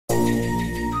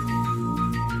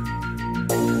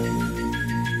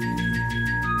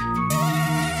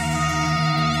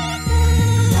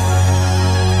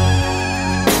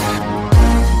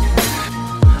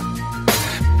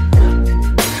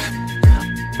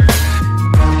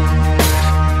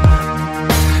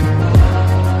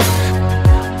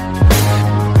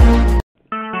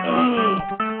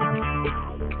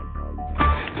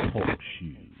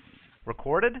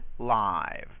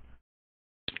live.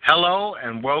 Hello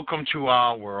and welcome to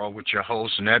Our World with your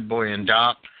hosts, Netboy and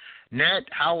Doc. Net,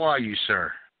 how are you,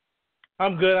 sir?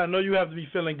 I'm good. I know you have to be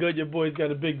feeling good. Your boys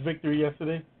got a big victory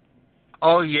yesterday.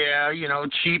 Oh, yeah,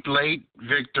 cheap, late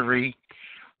victory.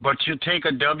 But you take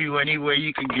a W any way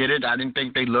you can get it. I didn't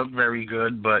think they looked very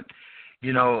good, but,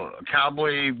 a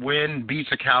Cowboy win beats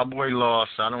a Cowboy loss.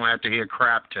 I don't have to hear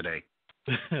crap today.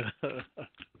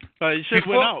 It should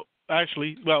win out,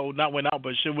 actually. Well, not win out,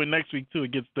 but should win next week, too,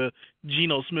 against the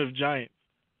Geno Smith Giants.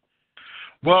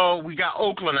 Well, we got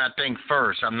Oakland, I think,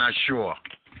 first. I'm not sure.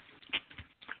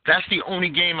 That's the only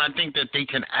game I think that they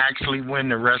can actually win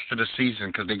the rest of the season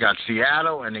because they got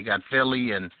Seattle and they got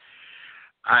Philly, and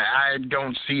I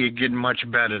don't see it getting much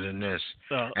better than this.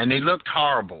 And they looked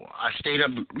horrible. I stayed up,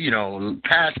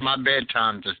 past my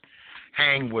bedtime to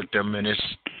hang with them, and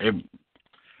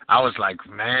I was like,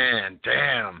 man,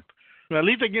 damn. Well, at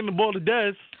least they're getting the ball to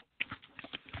Dez.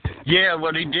 Yeah,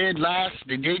 well, they did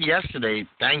yesterday,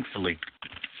 thankfully.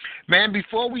 Man,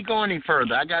 before we go any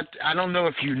further, I don't know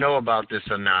if you know about this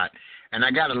or not, and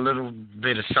I got a little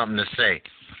bit of something to say.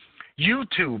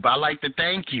 YouTube, I'd like to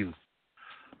thank you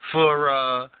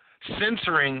for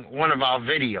censoring one of our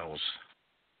videos.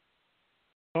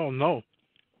 Oh, no.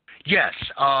 Yes,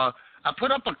 I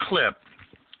put up a clip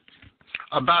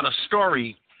about a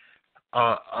story,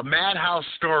 a Madhouse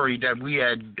story that we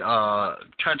had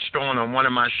touched on one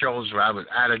of my shows where I was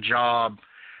at a job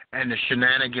and the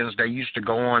shenanigans that used to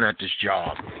go on at this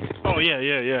job. Oh, yeah,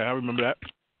 I remember that.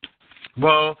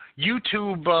 Well,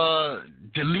 YouTube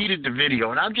deleted the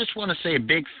video, and I just want to say a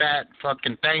big fat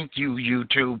fucking thank you,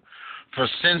 YouTube, for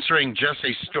censoring just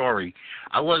a story.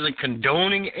 I wasn't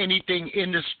condoning anything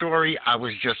in the story. I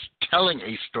was just telling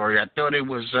a story. I thought it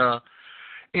was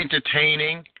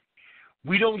entertaining.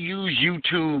 We don't use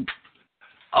YouTube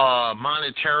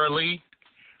monetarily.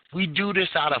 We do this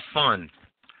out of fun.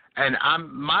 And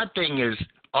my thing is,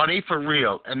 are they for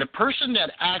real? And the person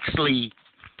that actually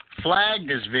flagged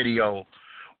this video,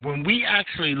 when we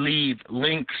actually leave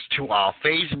links to our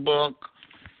Facebook,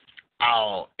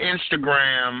 our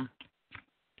Instagram,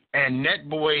 and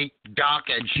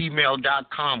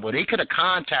netboydoc@gmail.com, where they could have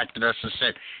contacted us and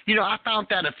said, I found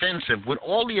that offensive. With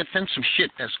all the offensive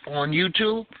shit that's on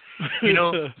YouTube,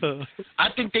 I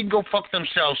think they'd go fuck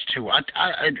themselves too.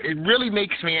 It really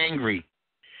makes me angry.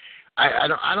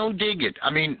 I don't dig it. I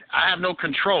mean, I have no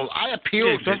control. I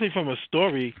appealed, especially from a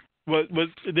story. But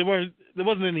there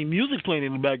wasn't any music playing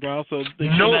in the background, so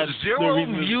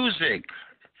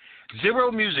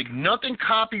zero music, nothing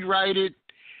copyrighted,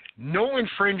 no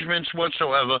infringements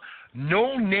whatsoever,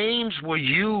 no names were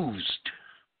used.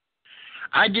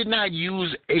 I did not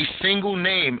use a single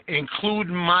name,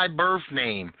 including my birth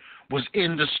name, was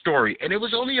in the story, and it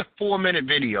was only a 4-minute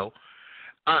video.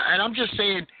 And I'm just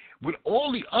saying, with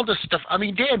all the other stuff, I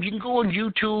mean, damn, you can go on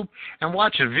YouTube and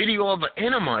watch a video of an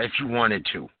enema if you wanted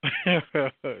to.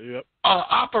 Yep.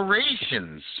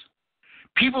 Operations,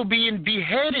 people being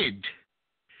beheaded.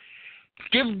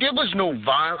 There was no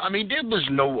violence. I mean, there was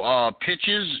no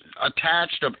pictures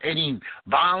attached of any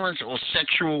violence or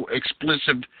sexual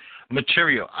explicit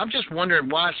material. I'm just wondering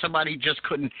why somebody just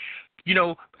couldn't,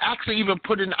 actually even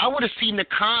put in. I would have seen the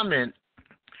comment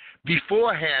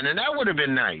beforehand, and that would have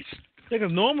been nice.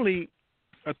 Because normally,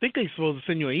 I think they're supposed to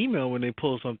send you an email when they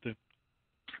pull something.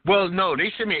 Well, no,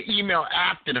 they sent me an email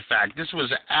after the fact. This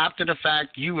was after the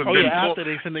fact. After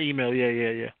they sent the email,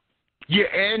 yeah. Yeah,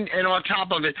 and on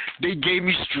top of it, they gave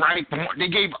me strike one. They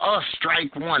gave us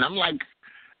strike one. I'm like,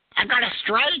 I got a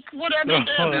strike? Whatever.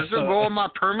 This is on my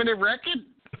permanent record.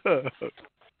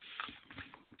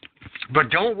 But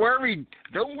don't worry,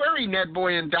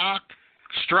 Netboy and Doc.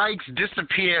 Strikes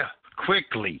disappear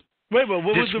quickly. Wait, but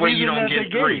what was the reason that they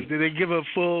gave? Did they give a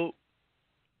full?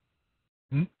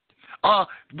 The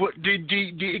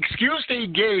excuse they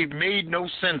gave made no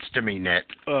sense to me, Net.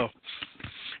 Oh.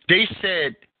 They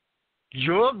said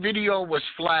your video was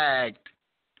flagged.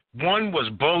 One was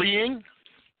bullying.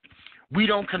 We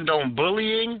don't condone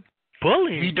bullying.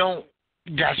 Bullying? We don't.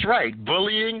 That's right,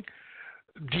 bullying.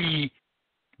 The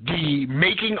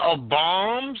making of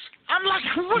bombs. I'm like,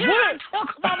 what are you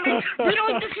talking about? Me?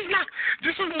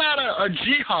 This is not a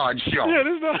jihad show. Yeah,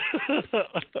 this is not.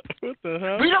 What the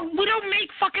hell? We don't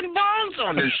make fucking bombs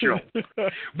on this show.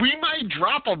 We might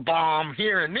drop a bomb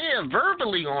here and there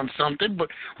verbally on something,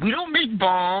 but we don't make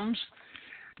bombs.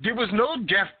 There was no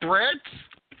death threats.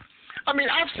 I mean,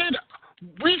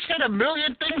 we said a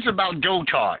million things about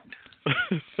Dotard.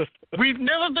 We've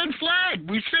never been flagged.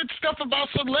 We said stuff about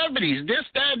celebrities, this,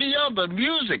 that, the other,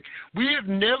 music. We have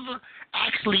never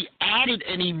actually added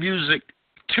any music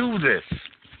to this.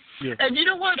 Yeah. And you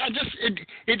know what?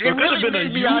 It could really have been made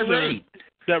a me user irate.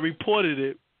 that reported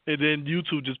it, and then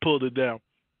YouTube just pulled it down.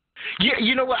 Yeah,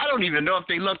 you know what? I don't even know if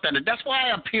they looked at it. That's why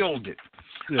I appealed it.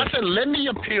 Yeah. I said, let me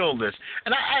appeal this.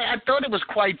 And I thought it was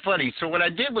quite funny. So what I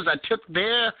did was I took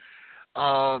their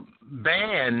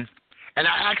ban and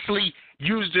I actually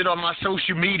used it on my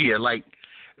social media, like,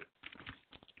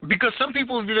 because some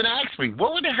people have even asked me,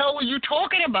 what the hell were you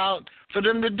talking about for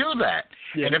them to do that?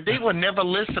 Yeah. And if they were never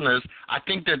listeners, I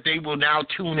think that they will now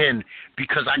tune in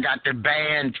because I got the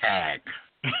ban tag.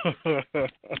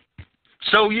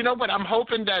 So, you know what, I'm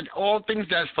hoping that all things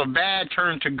that's for bad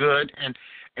turn to good and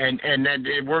that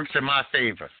it works in my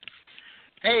favor.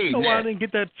 Hey, why I Ned. didn't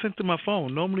get that sent to my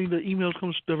phone? Normally the email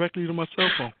comes directly to my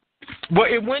cell phone.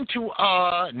 Well, it went to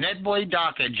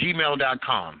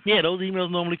netboydoc@gmail.com. Yeah, those emails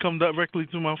normally come directly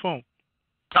to my phone.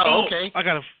 Oh, okay.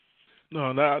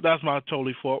 That's my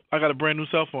totally fault. I got a brand new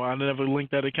cell phone. I never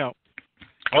linked that account.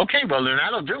 Okay, well, then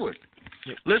that'll do it.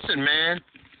 Yep. Listen, man,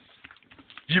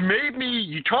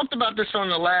 you talked about this on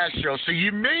the last show, so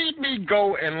you made me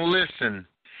go and listen.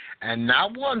 And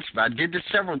not once, but I did this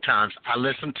several times. I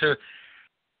listened to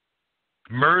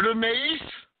Murder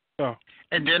Mace,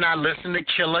 and then I listened to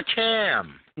Killer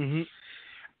Cam. Mm-hmm.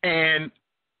 And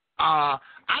I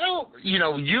don't,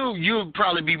 you'll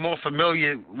probably be more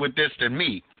familiar with this than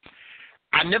me.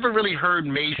 I never really heard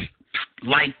Mace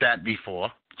like that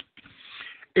before.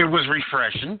 It was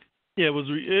refreshing. Yeah, it was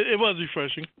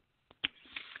refreshing.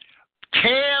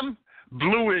 Cam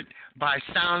blew it by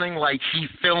sounding like he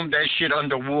filmed that shit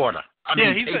underwater.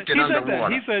 He taped said it underwater.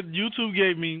 that. He said YouTube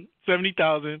gave me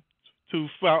 $70,000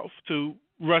 to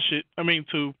rush it.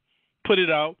 To put it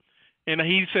out, and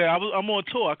he said I'm on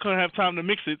tour. I couldn't have time to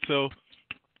mix it, so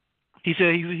he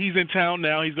said he's in town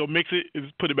now. He's gonna mix it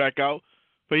and put it back out.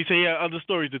 But he said he had other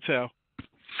stories to tell.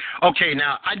 Okay,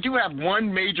 now I do have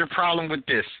one major problem with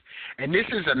this, and this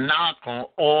is a knock on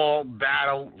all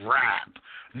battle rap.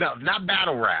 No, not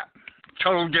battle rap.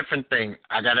 Total different thing.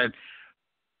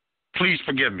 Please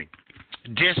forgive me.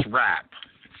 Diss rap.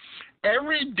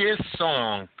 Every diss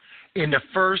song in the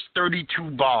first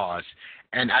 32 bars,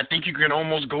 and I think you can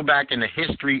almost go back in the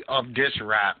history of diss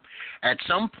rap, at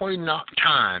some point in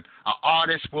time, an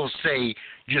artist will say,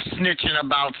 you're snitching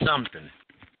about something.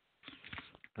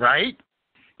 Right?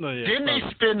 Oh, yeah. Then they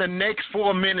spend the next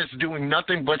 4 minutes doing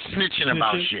nothing but snitching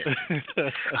about shit.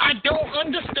 I don't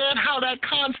understand how is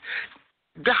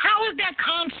that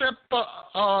concept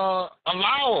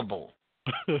allowable?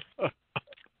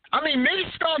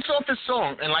 Mace starts off his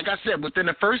song, and like I said, within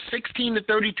the first 16 to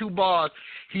 32 bars,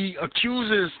 he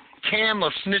accuses Cam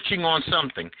of snitching on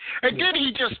something. And then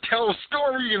he just tells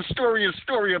story and story and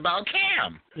story about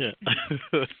Cam. Yeah.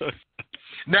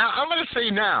 Now, I'm going to say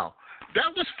now,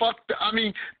 that was fucked.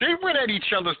 They went at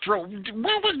each other's throat.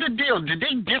 What was the deal? Did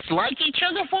they dislike each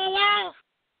other for a while?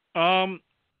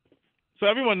 So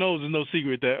everyone knows it's no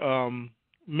secret that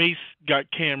Mace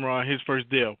got Cam on his first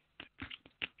deal.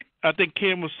 I think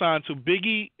Cam was signed to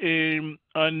Biggie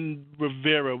and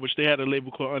Rivera, which they had a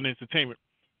label called Unentertainment.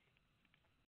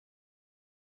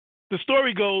 The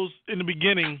story goes, in the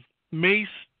beginning, Mace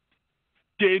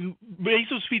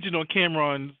was featured on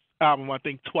Cameron's album, I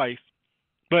think, twice.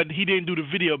 But he didn't do the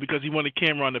video because he wanted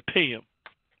Cameron to pay him.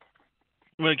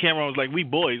 When Cameron was like, we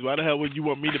boys, why the hell would you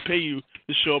want me to pay you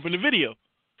to show up in the video?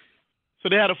 So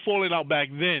they had a falling out back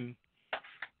then.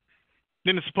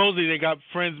 Then supposedly they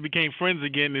became friends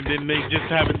again, and then they just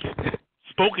haven't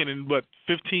spoken in,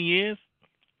 15 years?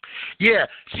 Yeah.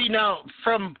 See, now,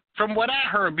 from what I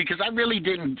heard, because I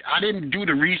didn't do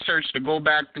the research to go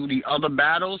back through the other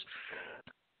battles,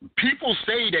 people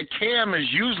say that Cam is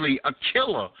usually a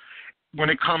killer when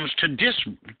it comes to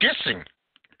dissing.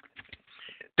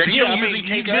 That he don't usually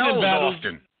take L's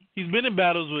often. He's been in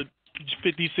battles with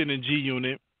 50 Cent and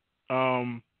G-Unit.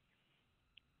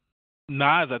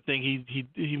 Nas, I think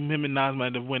him and Nas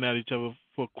might have went at each other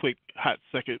for a quick, hot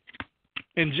second.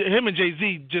 And him and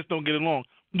Jay-Z just don't get along.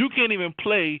 You can't even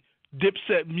play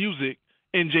Dipset music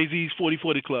in Jay-Z's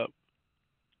 40/40 Club.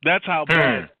 That's how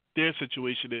bad their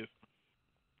situation is.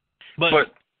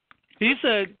 But he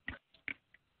said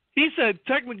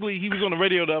technically, he was on the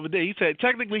radio the other day. He said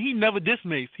technically he never dissed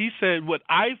Mace. He said what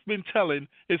I've been telling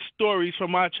is stories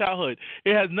from my childhood.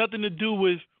 It has nothing to do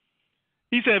with.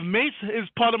 He said Mace is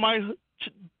part of my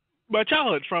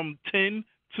childhood from 10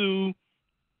 to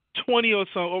 20 or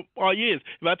so years.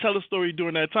 If I tell a story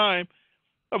during that time,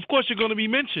 of course you're going to be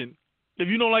mentioned. If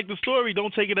you don't like the story,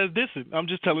 don't take it as dissing. I'm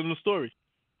just telling the story.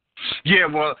 Yeah,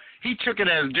 well, he took it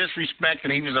as disrespect,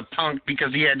 and he was a punk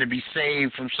because he had to be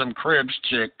saved from some Cribs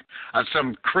chick,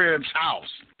 some Cribs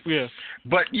house. Yeah.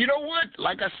 But you know what?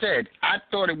 Like I said, I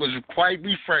thought it was quite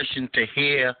refreshing to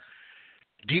hear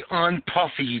the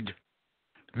unpuffied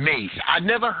Mace. I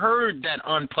never heard that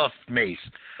unpuffed Mace.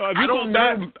 If I you don't go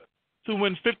back know. to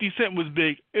when 50 Cent was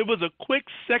big, it was a quick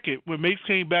second when Mace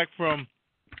came back from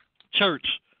church,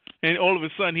 and all of a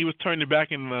sudden he was turning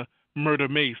back into Murder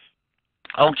Mace.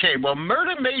 Okay, well,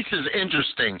 Murder Mace is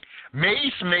interesting.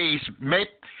 Mason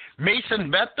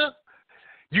Bethel.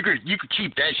 You could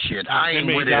keep that shit. I ain't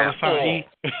with it at all.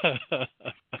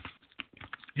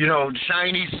 You know,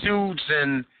 shiny suits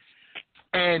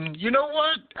and you know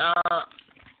what?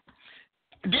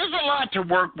 There's a lot to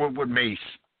work with Mace,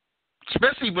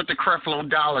 especially with the Creflo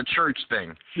Dollar Church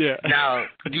thing. Yeah. Now,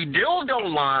 the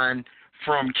dildo line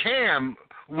from Cam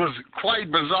was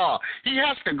quite bizarre. He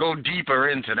has to go deeper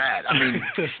into that. I mean,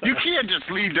 you can't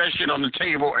just leave that shit on the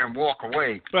table and walk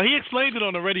away. Well, he explained it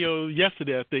on the radio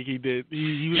yesterday, I think he did.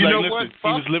 He was you like, know listen,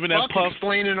 what? he was living that puff.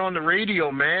 Explain it on the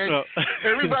radio, man.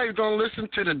 Everybody's going to listen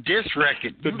to the diss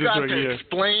record. You got to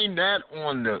explain that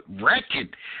on the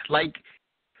record. Like,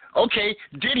 okay,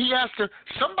 did he have to?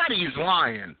 Somebody's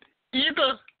lying.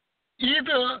 Either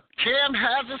Cam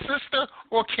has a sister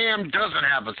or Cam doesn't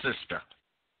have a sister.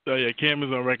 Oh, yeah, Cam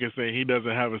is on record saying he doesn't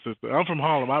have a sister. I'm from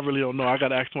Harlem. I really don't know. I got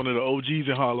to ask one of the OGs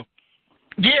in Harlem.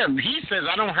 Yeah, he says,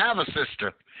 I don't have a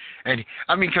sister. And,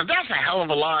 I mean, because that's a hell of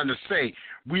a line to say.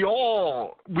 He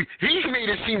made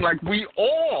it seem like we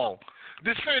all.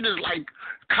 This shit is like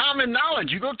common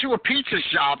knowledge. You go to a pizza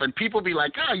shop and people be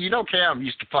like, oh, you know Cam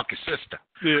used to fuck his sister.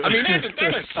 Yeah. I mean,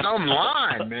 that is some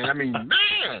line, man. I mean,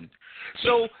 man.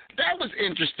 So that was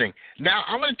interesting. Now,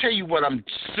 I'm going to tell you what I'm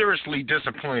seriously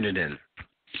disappointed in.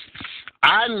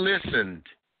 I listened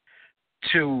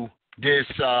to this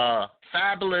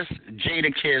fabulous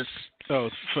Jadakiss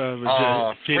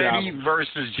Freddie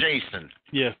versus Jason.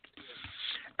 Yeah.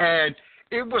 And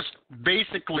it was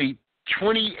basically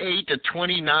 28 to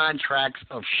 29 tracks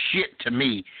of shit to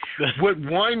me, with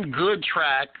one good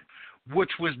track,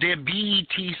 which was their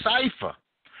BET Cypher,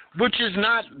 which is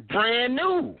not brand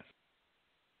new.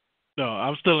 No,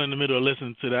 I'm still in the middle of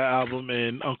listening to that album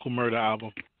and Uncle Murder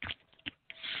album.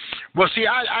 Well, see,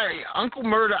 Uncle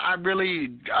Murder, I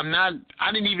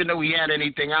didn't even know he had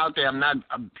anything out there.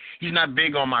 He's not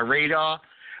big on my radar,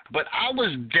 but I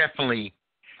was definitely,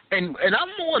 and I'm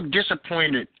more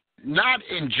disappointed, not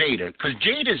in Jada, because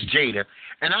Jada's Jada,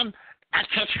 and I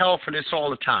catch hell for this all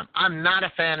the time. I'm not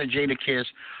a fan of Jadakiss.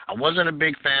 I wasn't a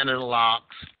big fan of the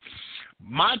Locks.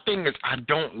 My thing is, I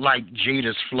don't like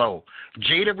Jada's flow.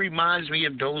 Jada reminds me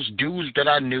of those dudes that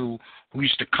I knew who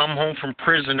used to come home from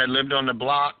prison that lived on the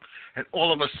block and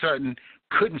all of a sudden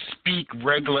couldn't speak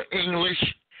regular English.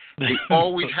 They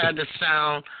always had to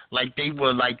sound like they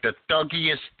were like the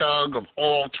thuggiest thug of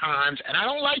all times, and I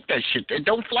don't like that shit. It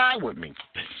don't fly with me.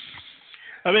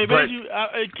 I mean,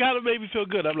 it kind of made me feel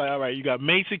good. I'm like, all right, you got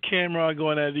Mason Cameron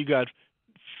going at it. You got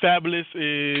Fabulous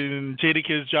and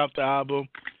Jadakiss dropped the album.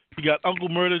 You got Uncle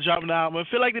Murder dropping the album.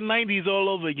 I feel like the 90s all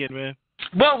over again, man.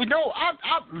 Well, no,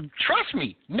 I trust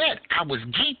me, Ned, I was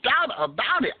geeked out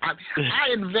about it.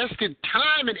 I invested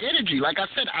time and energy. Like I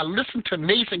said, I listened to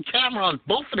Mason Cameron,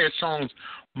 both of their songs,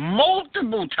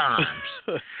 multiple times,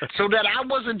 so that I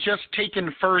wasn't just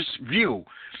taking first view.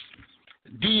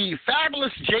 The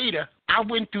Fabulous Jada, I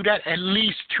went through that at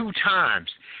least 2 times.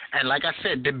 And like I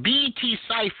said, the BET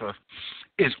Cypher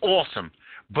is awesome.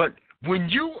 But when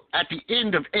you, at the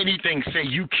end of anything, say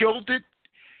you killed it,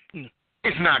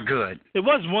 it's not good. It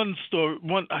was one story.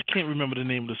 I can't remember the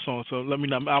name of the song, so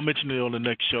I'll mention it on the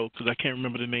next show because I can't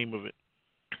remember the name of it.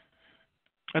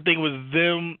 I think it was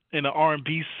them and an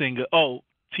R&B singer. Oh,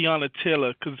 Tiana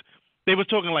Taylor, because they were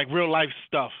talking like real life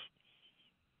stuff.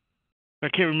 I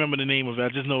can't remember the name of it. I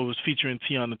just know it was featuring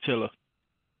Tiana Taylor.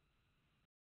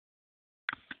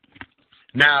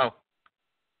 Now,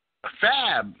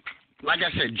 Fab, like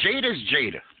I said, Jada's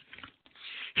Jada.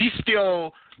 He's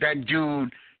still that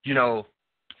dude, you know,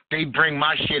 they bring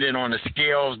my shit in on the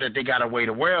scales that they got to weigh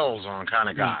the whales on kind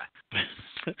of guy.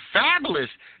 Fabulous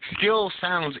still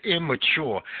sounds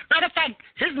immature. Matter of fact,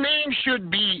 his name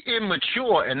should be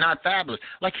Immature and not Fabulous.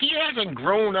 Like, he hasn't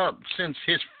grown up since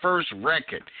his first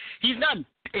record. He's not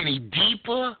any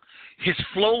deeper. His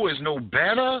flow is no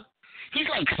better. He's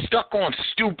like stuck on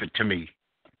stupid to me.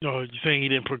 Oh, you saying he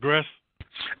didn't progress?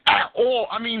 At all.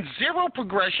 I mean, zero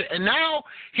progression. And now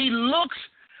he looks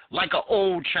like an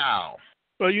old child.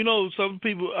 Well, you know, some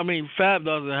people, I mean, Fab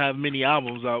doesn't have many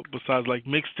albums out besides like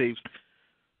mixtapes.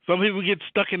 Some people get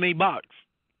stuck in their box.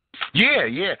 Yeah.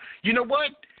 You know what?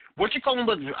 What you call him?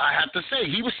 I have to say,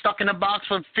 he was stuck in a box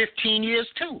for 15 years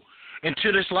too.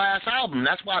 into this last album.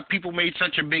 That's why people made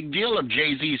such a big deal of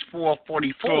Jay-Z's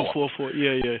 444. Oh, 444,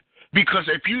 yeah. Because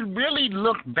if you really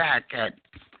look back at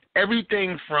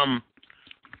everything from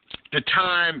the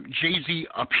time Jay-Z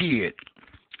appeared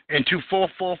into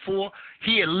 444,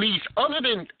 he at least, other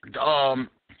than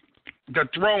The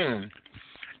Throne,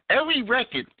 every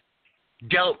record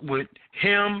dealt with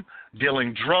him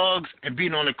dealing drugs and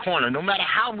being on the corner. No matter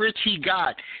how rich he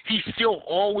got, he still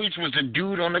always was a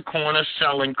dude on the corner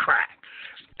selling crack.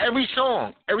 Every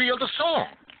song, every other song.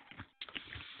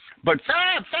 But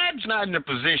Fab's not in a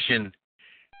position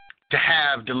to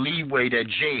have the leeway that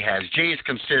Jay has. Jay is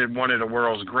considered one of the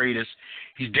world's greatest.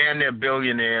 He's damn near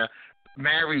billionaire,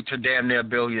 married to damn near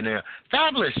billionaire.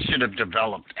 Fabulous should have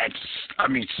developed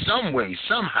some way,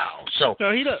 somehow. So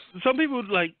no, he does. Some people,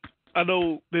 like, I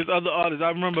know there's other artists. I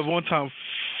remember one time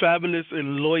Fabulous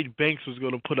and Lloyd Banks was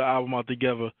going to put an album out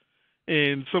together,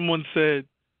 and someone said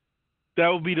that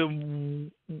would be the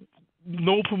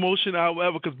no promotion album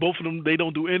ever because both of them, they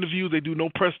don't do interviews, they do no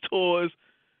press tours.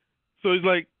 So it's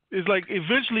like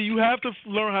eventually you have to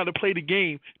learn how to play the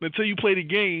game. And until you play the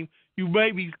game, you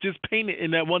might be just painted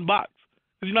in that one box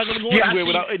because you're not going to go anywhere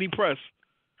without any press.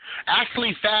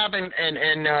 Actually, Fab and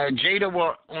Jada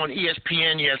were on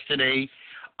ESPN yesterday.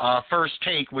 First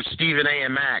Take with Stephen A.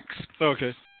 and Max.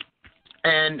 Okay.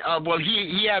 And,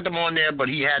 he had them on there, but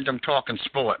he had them talking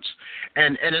sports.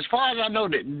 And as far as I know,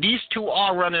 that these two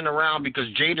are running around because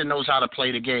Jada knows how to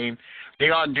play the game. They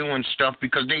are doing stuff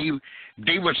because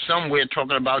they were somewhere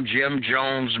talking about Jim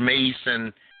Jones, Mace,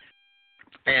 and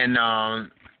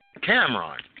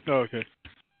Cameron. Oh, okay.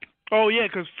 Oh, yeah,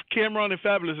 because Cameron and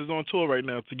Fabulous is on tour right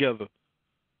now together.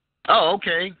 Oh,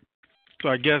 okay. So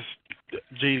I guess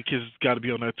Jadakiss got to be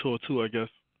on that tour too, I guess.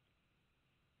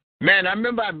 Man, I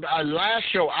remember last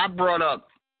show I brought up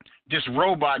this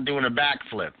robot doing a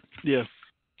backflip. Yeah.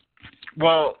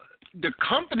 Well, the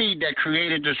company that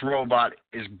created this robot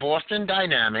is Boston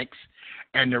Dynamics,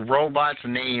 and the robot's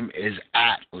name is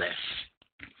Atlas.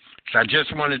 So I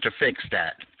just wanted to fix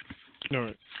that. All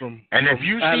right. Have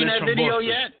you seen that video Boston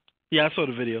yet? Yeah, I saw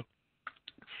the video.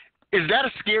 Is that a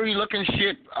scary looking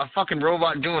shit? A fucking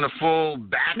robot doing a full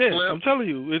backflip? Yeah, I'm telling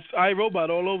you, it's iRobot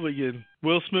all over again.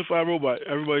 Will Smith iRobot.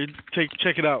 Everybody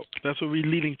check it out. That's what we're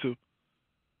leading to.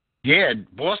 Yeah,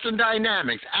 Boston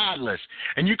Dynamics, Atlas.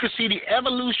 And you can see the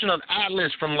evolution of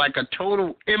Atlas from like a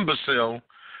total imbecile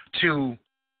to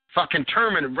fucking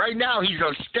Terminator. Right now, he's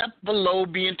a step below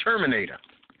being Terminator.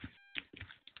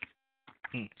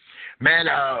 Man,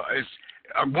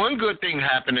 one good thing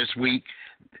happened this week.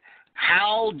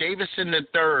 Hal Davison III,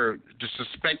 the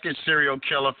suspected serial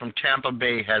killer from Tampa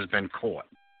Bay, has been caught.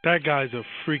 That guy's a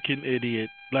freaking idiot.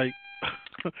 Like,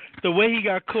 the way he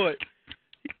got caught,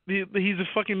 he's a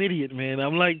fucking idiot, man.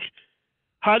 I'm like,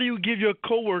 how do you give your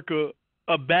coworker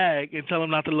a bag and tell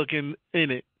him not to look in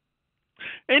it?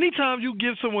 Anytime you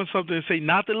give someone something and say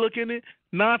not to look in it,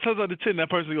 9 times out of 10,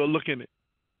 that person's going to look in it.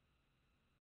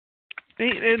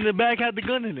 And the bag had the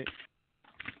gun in it.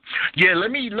 Yeah,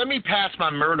 let me pass my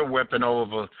murder weapon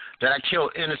over that I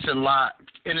killed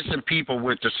innocent people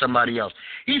with to somebody else.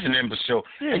 He's an imbecile.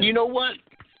 Yeah. And you know what?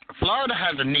 Florida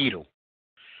has a needle.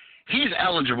 He's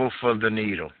eligible for the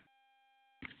needle.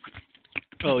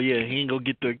 Oh, yeah, he ain't going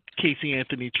to get the Casey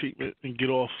Anthony treatment and get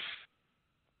off.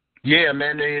 Yeah,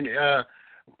 man. And,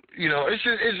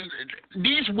 it's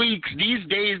these weeks, these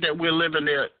days that we're living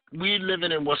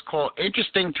in what's called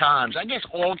interesting times. I guess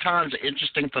all times are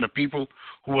interesting for the people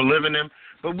who are living them,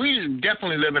 but we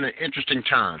definitely live in an interesting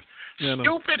time. Yeah,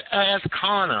 Stupid-ass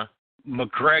Conor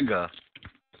McGregor,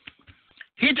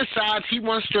 he decides he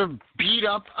wants to beat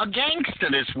up a gangster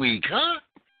this week, huh?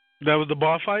 That was the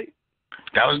bar fight?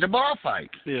 That was the bar fight.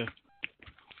 Yeah.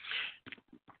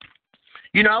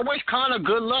 I wish Conor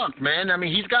good luck, man. I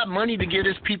mean, he's got money to get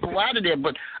his people out of there,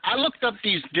 but I looked up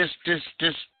this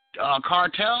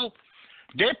cartel.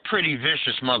 They're pretty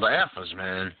vicious mother effers,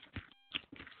 man.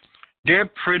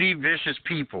 They're pretty vicious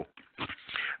people.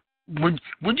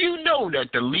 Would you know that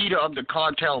the leader of the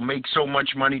cartel makes so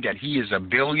much money that he is a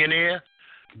billionaire?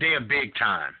 They're big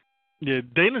time. Yeah,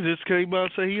 Dana just came out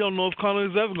and said he don't know if Conor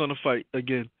is ever going to fight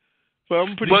again. But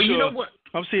I'm pretty sure. You know what?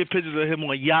 I'm seeing pictures of him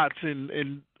on yachts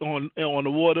and on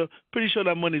the water. Pretty sure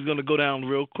that money's going to go down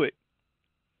real quick.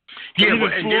 Yeah, even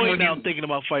but Floyd now thinking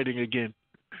about fighting again.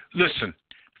 Listen,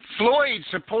 Floyd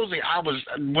supposedly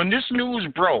when this news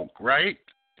broke, right?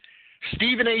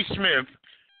 Stephen A. Smith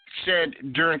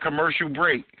said during commercial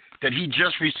break that he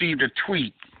just received a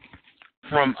tweet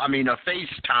from, a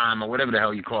FaceTime or whatever the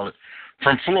hell you call it,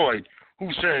 from Floyd, who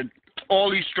said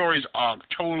all these stories are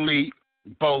totally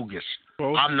bogus.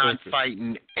 I'm not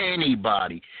fighting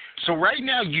anybody. So right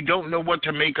now, you don't know what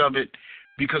to make of it,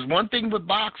 because one thing with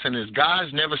boxing is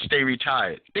guys never stay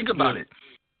retired. Think about it.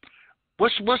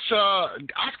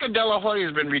 Oscar De La Hoya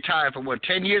has been retired for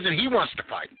 10 years, and he wants to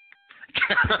fight.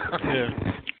 Yeah.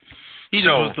 He just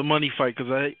wants the money fight,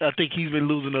 because I think he's been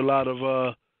losing a lot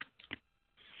of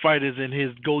fighters in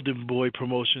his Golden Boy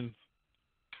promotion.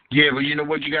 Yeah, but you know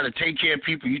what? You got to take care of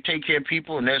people. You take care of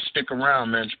people, and they'll stick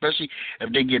around, man, especially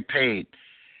if they get paid.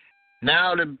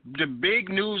 Now, the big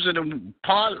news of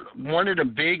one of the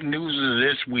big news of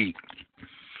this week,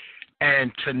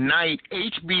 and tonight,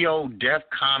 HBO Def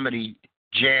Comedy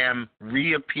Jam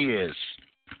reappears.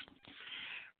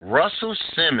 Russell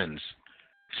Simmons'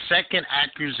 second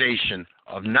accusation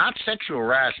of not sexual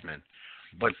harassment,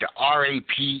 but the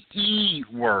RAPE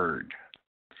word.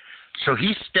 So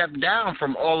he stepped down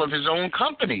from all of his own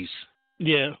companies.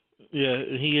 Yeah,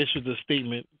 he issued a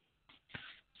statement.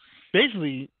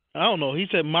 Basically, I don't know, he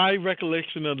said, my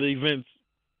recollection of the events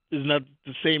is not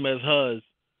the same as hers,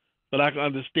 but I can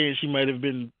understand she might have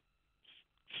been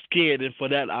scared, and for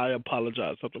that, I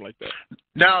apologize, something like that.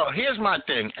 Now, here's my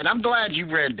thing, and I'm glad you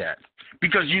read that,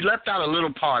 because you left out a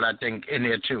little part, I think, in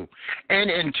there, too,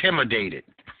 and intimidated.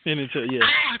 Yeah.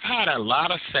 I've had a lot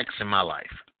of sex in my life.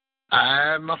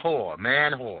 I'm a whore,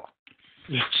 man whore.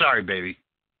 Sorry, baby.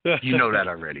 You know that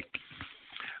already.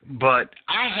 But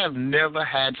I have never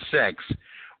had sex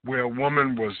where a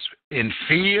woman was in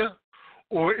fear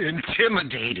or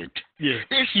intimidated. Yeah.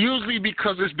 It's usually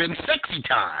because it's been sexy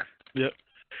time. Yep.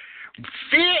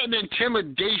 Fear and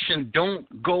intimidation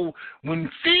don't go. When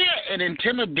fear and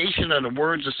intimidation are the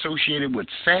words associated with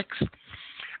sex,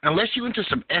 unless you into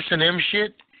some S&M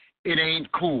shit, it ain't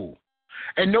cool.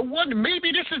 And no wonder,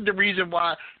 maybe this is the reason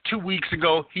why 2 weeks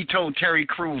ago he told Terry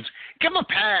Crews, give him a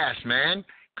pass, man.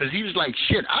 Because he was like,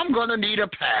 shit, I'm going to need a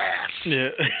pass. Yeah.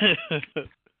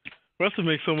 Russell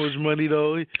makes so much money,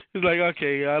 though. He's like,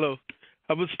 okay, I'm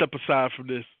going to step aside from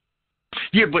this.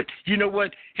 Yeah, but you know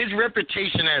what? His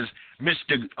reputation as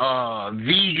Mr.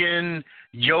 Vegan,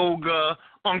 yoga,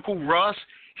 Uncle Russ,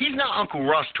 he's not Uncle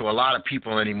Russ to a lot of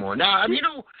people anymore. Now, you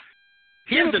know,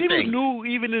 here's the thing. People knew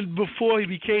even before he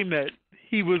became that,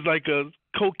 he was like a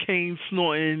cocaine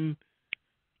snorting,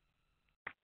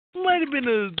 might have been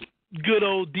a good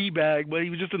old D-bag, but he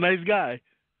was just a nice guy.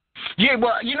 Yeah,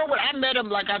 well, you know what? I met him,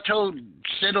 like I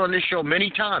said on this show many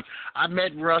times. I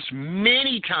met Russ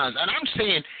many times, and I'm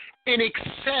saying in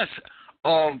excess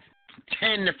of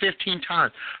 10 to 15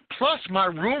 times. Plus, my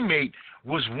roommate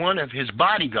was one of his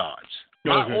bodyguards.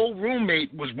 My old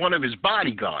roommate was one of his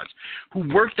bodyguards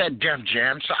who worked at Def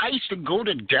Jam, so I used to go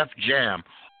to Def Jam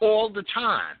all the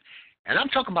time. And I'm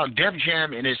talking about Def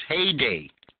Jam in its heyday,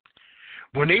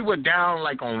 when they were down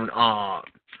like on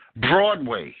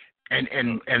Broadway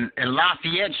and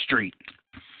Lafayette Street.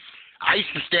 I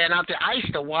used to stand out there. I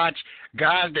used to watch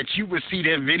guys that you would see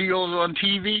their videos on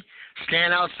TV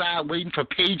stand outside waiting for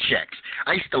paychecks.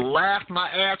 I used to laugh my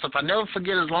ass off. I never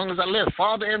forget as long as I live.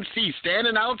 Father MC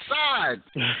standing outside.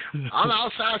 I'm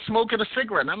outside smoking a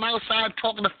cigarette, and I'm outside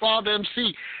talking to Father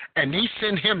MC, and they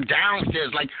send him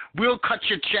downstairs like, we'll cut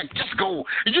your check. Just go.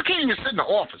 You can't even sit in the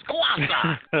office. Go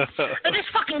outside. And this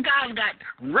fucking guy's got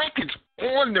records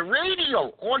on the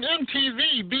radio, on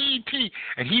MTV, BET,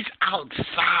 and he's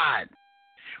outside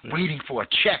waiting for a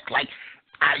check. Like,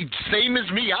 same as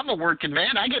me. I'm a working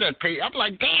man. I get a pay. I'm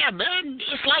like, damn, man,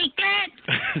 it's like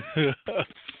that.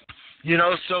 You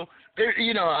know, so,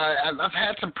 you know, I've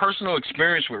had some personal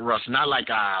experience with Russ. Not like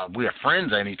we're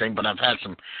friends or anything, but I've had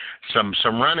some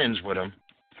run-ins with him.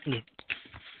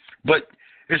 But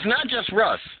it's not just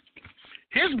Russ.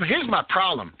 Here's my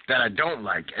problem that I don't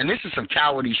like, and this is some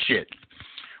cowardly shit.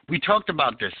 We talked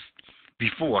about this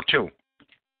before, too.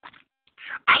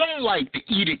 I don't like the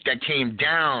edict that came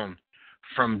down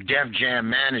from Def Jam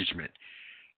management.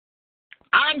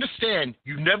 I understand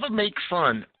you never make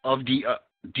fun of the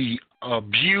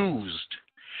abused,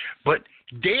 but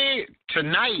they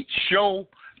tonight show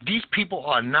these people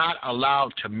are not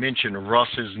allowed to mention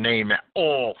Russ's name at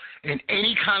all in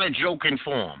any kind of joking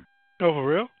form. Oh, for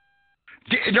real?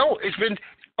 No, it's been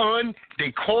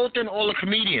they called in all the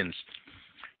comedians.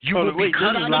 You will be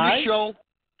cut out of the show.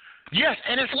 Yes,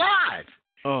 and it's live.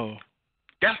 Oh.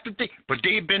 That's the thing. But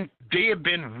they have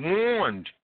been warned.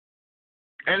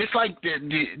 And it's like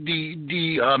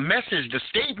the message, the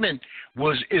statement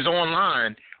is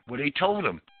online where they told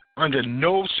them, under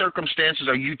no circumstances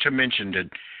are you to mention that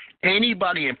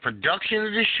anybody in production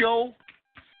of this show,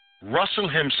 Russell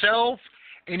himself,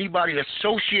 anybody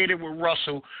associated with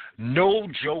Russell, no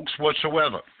jokes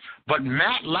whatsoever. But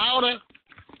Matt Lauder,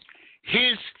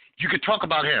 you could talk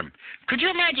about him. Could you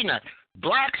imagine that?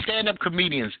 black stand-up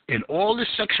comedians and all this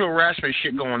sexual harassment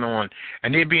shit going on,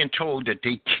 and they're being told that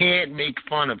they can't make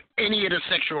fun of any of the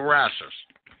sexual harassers.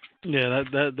 Yeah,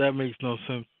 that makes no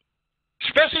sense.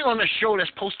 Especially on a show that's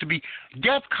supposed to be...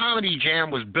 Def Comedy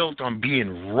Jam was built on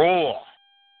being raw.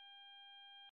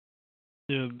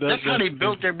 Yeah, that's how they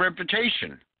built their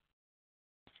reputation.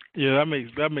 Yeah, that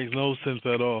makes no sense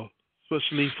at all,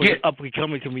 especially for the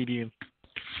up-and-coming comedian.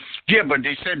 Yeah, but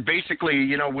they said basically,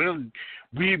 you know,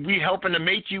 we helping to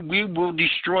make you, we will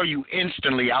destroy you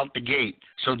instantly out the gate.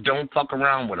 So don't fuck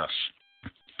around with us.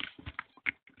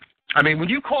 I mean, when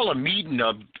you call a meeting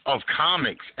of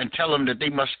comics and tell them that they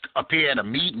must appear at a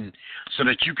meeting so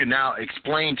that you can now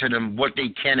explain to them what they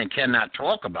can and cannot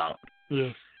talk about.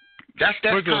 Yeah. That's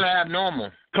kind of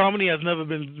abnormal. Comedy has never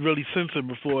been really censored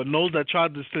before. And those that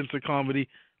tried to censor comedy,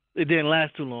 it didn't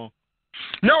last too long.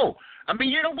 No. I mean,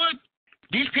 you know what?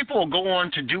 These people will go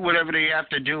on to do whatever they have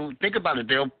to do. Think about it.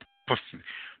 They'll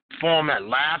perform at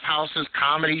laugh houses,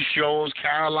 comedy shows,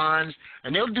 Carolines,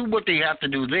 and they'll do what they have to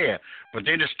do there. But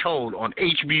they're just told on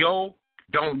HBO,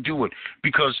 don't do it.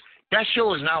 Because that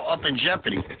show is now up in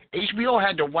jeopardy. HBO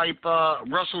had to wipe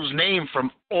Russell's name from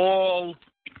all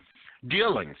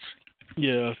dealings.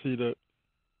 Yeah, I see that.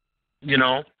 You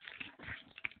know?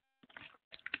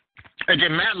 And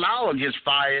then Matt Lauer gets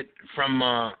fired from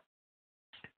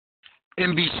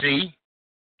NBC.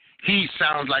 He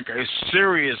sounds like a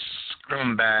serious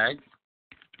scumbag.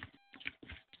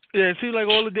 Yeah, it seems like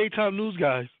all the daytime news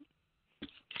guys.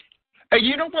 Hey,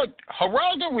 you know what?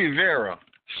 Geraldo Rivera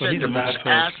said the most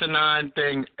asinine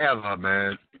thing ever,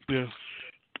 man. Yeah.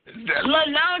 Let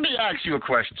me ask you a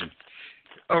question.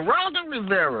 Geraldo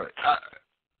Rivera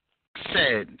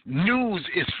said news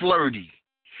is flirty.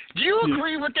 Do you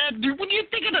agree with that? What do you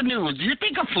think of the news? Do you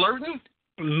think of flirting?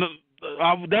 No,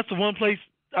 that's the one place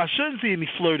I shouldn't see any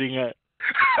flirting at.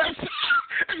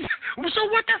 So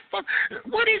what the fuck?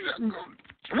 What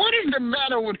is the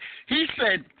matter with? He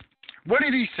said, what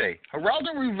did he say?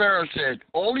 Geraldo Rivera said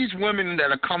all these women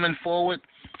that are coming forward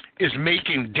is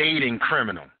making dating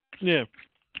criminal. Yeah.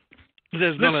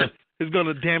 It's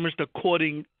gonna damage the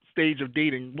courting stage of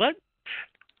dating. What?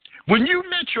 When you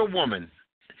met your woman,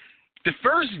 the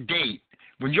first date,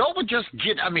 when y'all would just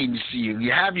get, I mean,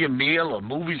 you have your meal or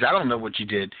movies, I don't know what you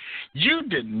did. You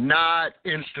did not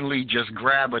instantly just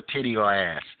grab a titty or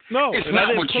ass. No, it's and not I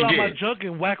didn't what pull you out did. my junk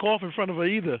and whack off in front of her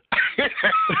either.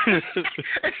 Okay,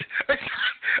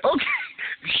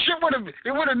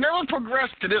 it would have never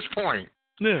progressed to this point.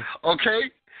 Yeah.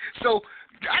 Okay, so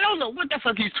I don't know what the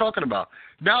fuck he's talking about.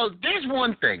 Now, there's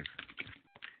one thing.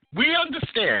 We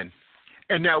understand,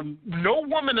 and now no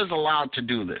woman is allowed to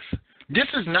do this. This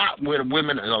is not what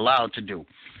women are allowed to do.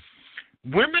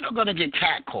 Women are going to get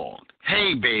catcalled.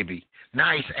 Hey, baby,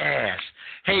 nice ass.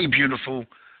 Hey, beautiful.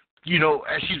 You know,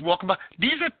 as she's walking by.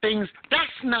 These are things,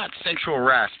 that's not sexual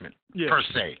harassment, per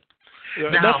se.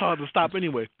 Yeah, now, that's hard to stop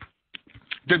anyway.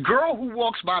 The girl who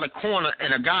walks by the corner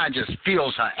and a guy just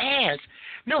feels her ass,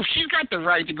 no, she's got the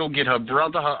right to go get her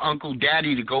brother, her uncle,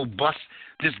 daddy to go bust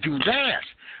this dude's ass.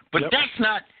 But that's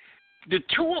not, the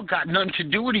two have got nothing to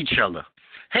do with each other.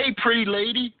 Hey, pretty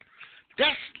lady,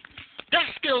 that's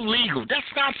still legal. That's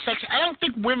not sex. I don't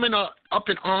think women are up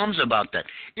in arms about that.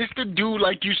 It's the dude,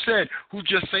 like you said, who's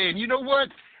just saying, you know what?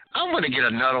 I'm going to get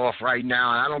a nut off right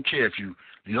now, and I don't care if you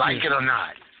like it or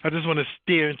not. I just want to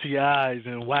stare into your eyes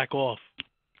and whack off.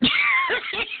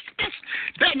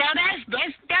 Now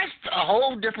that's a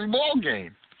whole different ball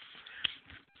game.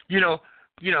 You know,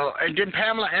 and then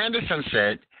Pamela Anderson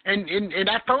said, and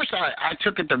at first I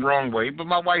took it the wrong way, but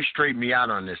my wife straightened me out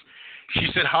on this. She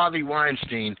said, Harvey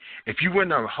Weinstein, if you were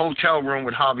in a hotel room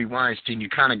with Harvey Weinstein, you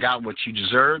kind of got what you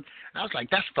deserved. And I was like,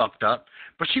 that's fucked up.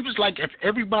 But she was like, if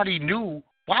everybody knew,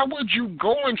 why would you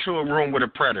go into a room with a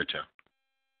predator?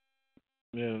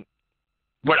 Yeah.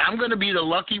 But I'm going to be the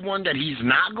lucky one that he's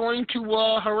not going to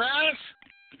harass?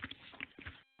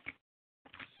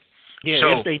 Yeah,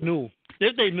 so, if they knew.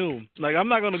 If they knew. Like, I'm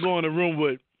not going to go in a room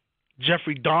with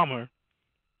Jeffrey Dahmer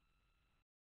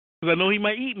because I know he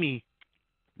might eat me.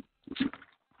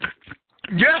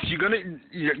 Yes,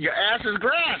 your ass is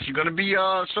grass. You're going to be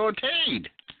sauteed.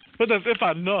 But that's if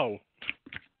I know.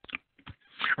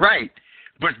 Right.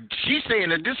 But she's saying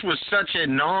that this was such a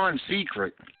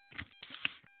non-secret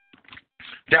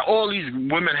that all these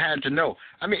women had to know.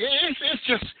 I mean,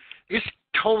 it's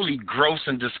totally gross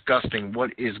and disgusting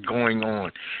what is going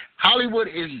on. Hollywood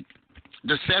is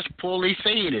the cesspool they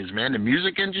say it is, man. The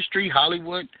music industry,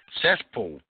 Hollywood,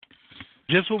 cesspool.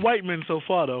 Just for white men so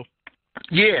far, though.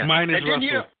 Yeah. Minus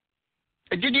Russell.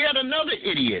 And then you had another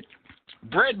idiot,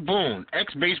 Brett Boone,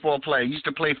 ex-baseball player, used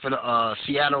to play for the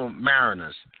Seattle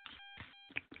Mariners.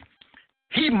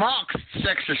 He mocks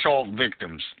sex assault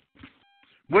victims.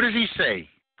 What does he say?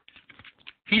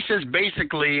 He says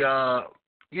basically,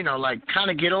 like,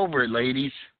 kind of get over it,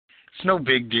 ladies. It's no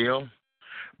big deal.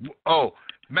 Oh,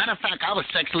 matter of fact, I was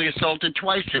sexually assaulted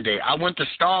twice today. I went to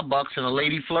Starbucks and a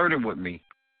lady flirted with me.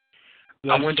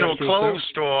 I went to a clothes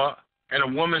store and a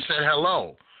woman said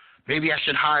hello. Maybe I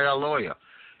should hire a lawyer.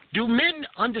 Do men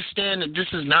understand that this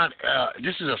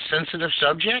is a sensitive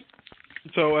subject?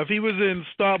 So if he was in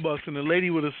Starbucks and the lady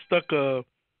would have stuck a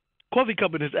coffee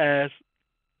cup in his ass,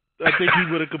 I think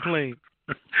he would have complained.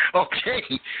 Okay.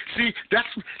 See, this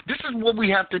is what we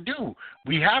have to do.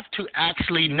 We have to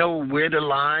actually know where the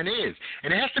line is.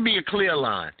 And it has to be a clear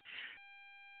line.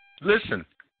 Listen,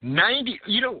 I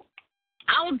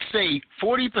would say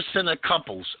 40% of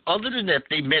couples, other than if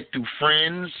they met through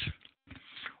friends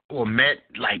or met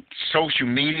like social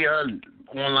media,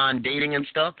 online dating and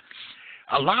stuff,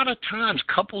 a lot of times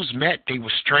couples met, they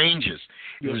were strangers.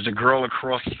 It was a girl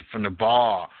across from the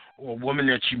bar or a woman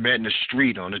that you met in the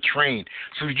street, on the train.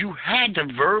 So you had to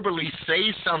verbally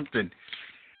say something.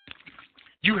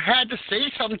 You had to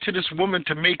say something to this woman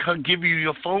to make her give you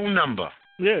your phone number.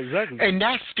 Yeah, exactly. And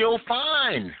that's still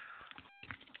fine.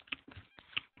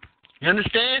 You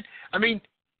understand? I mean,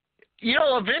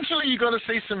 eventually you're going to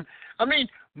say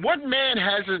what man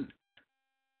hasn't...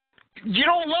 You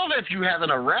don't love if you haven't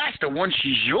harassed her once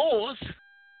she's yours.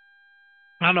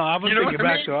 I know. I was thinking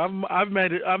back, though.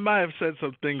 I might have said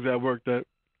some things at work that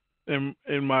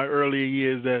in my earlier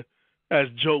years that as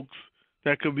jokes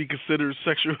that could be considered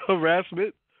sexual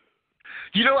harassment.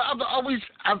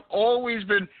 I've always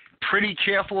been pretty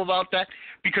careful about that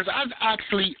because I've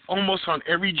actually almost on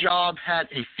every job had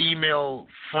a female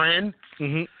friend,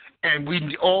 and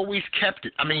we always kept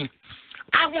it. I mean,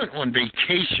 I went on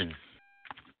vacation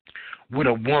with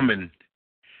a woman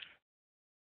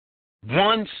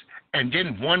once, and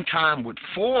then one time with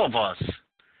four of us,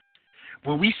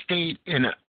 where we stayed in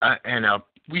a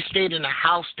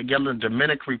house together in the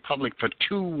Dominican Republic for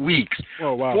 2 weeks.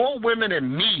 Oh, wow. 4 women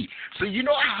and me. So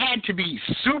I had to be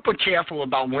super careful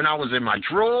about when I was in my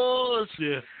drawers.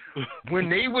 Yeah. When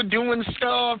they were doing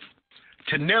stuff,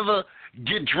 to never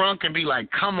get drunk and be like,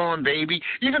 "Come on, baby."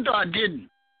 Even though I did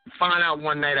find out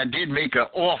one night I did make an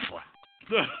offer.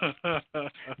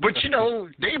 But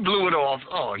they blew it off.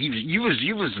 Oh, you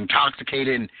was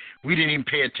intoxicated and we didn't even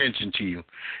pay attention to you.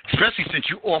 Especially since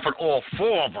you offered all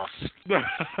 4 of us.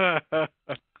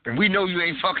 And we know you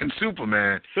ain't fucking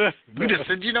Superman. We just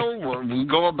said, we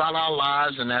go about our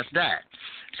lives and that's that.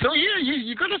 So yeah,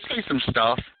 you're gonna say some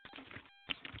stuff.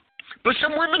 But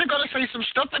some women are gonna say some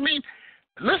stuff. I mean,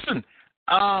 listen,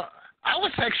 I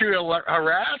was sexually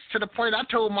harassed to the point I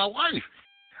told my wife.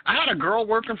 I had a girl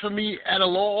working for me at a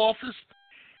law office.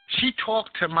 She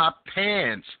talked to my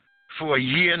pants for a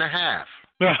year and a half.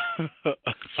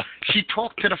 She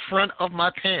talked to the front of my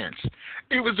pants.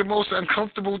 It was the most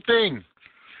uncomfortable thing.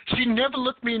 She never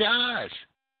looked me in the eyes.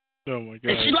 Oh, my God.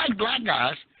 And she liked black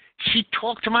guys. She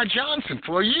talked to my Johnson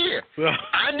for a year.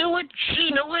 I knew it.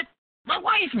 She knew it. My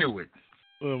wife knew it.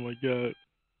 Oh, my God.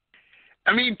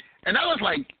 I mean, and I was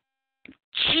like,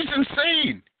 she's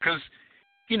insane because...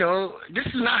 this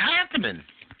is not happening.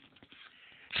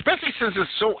 Especially since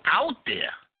it's so out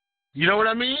there. You know what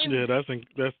I mean? Yeah,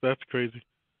 that's crazy.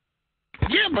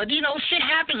 Yeah, but shit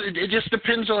happens. It just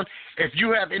depends on if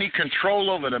you have any control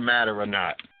over the matter or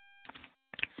not.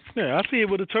 Yeah, I see it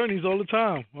with attorneys all the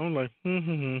time. I'm like,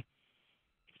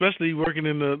 especially working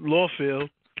in the law field.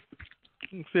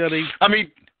 See how they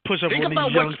push up on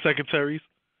these young secretaries.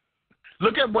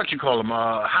 Look at what you call them,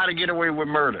 How to Get Away with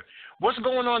Murder. What's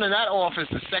going on in that office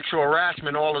is sexual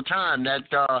harassment all the time. That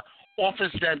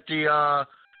office that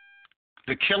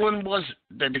the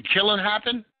killing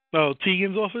happened. Oh,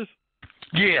 Tegan's office?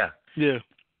 Yeah. Yeah.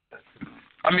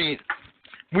 I mean,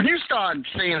 when you start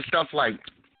saying stuff like,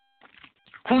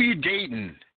 who you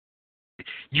dating?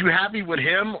 You happy with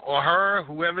him or her,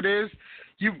 whoever it is?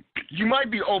 You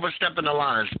might be overstepping the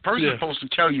lines. The person's supposed to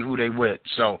tell you who they with.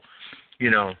 So, we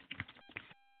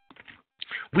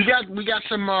got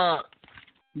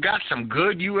some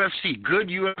good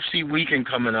UFC weekend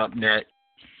coming up, Net.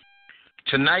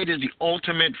 Tonight is the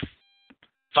Ultimate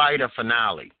Fighter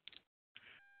finale,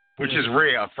 which is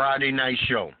rare, a Friday night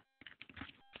show.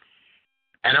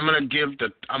 And I'm gonna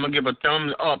give a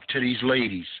thumbs up to these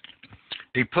ladies.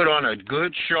 They put on a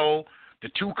good show. The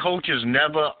 2 coaches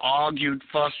never argued,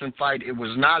 fuss, and fight. It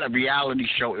was not a reality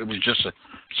show. It was just a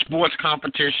sports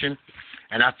competition.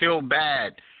 And I feel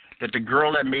bad that the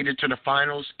girl that made it to the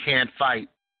finals can't fight.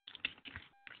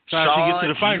 How'd she get to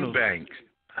the finals? Eubanks.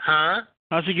 Huh?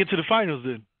 How'd she get to the finals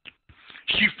then?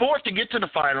 She fought to get to the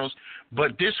finals,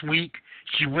 but this week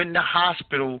She went in the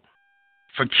hospital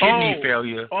for kidney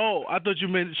failure. Oh, I thought you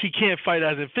meant she can't fight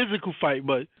as a physical fight,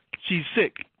 but she's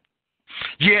sick.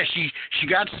 Yeah, she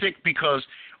got sick because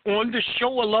on the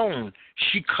show alone,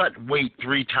 she cut weight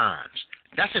 3 times.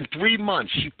 That's in 3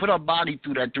 months. She put her body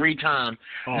through that 3 times.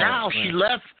 Oh, now man. she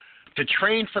left to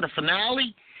train for the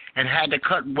finale and had to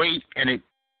cut weight, and it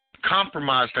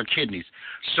compromised her kidneys.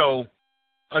 So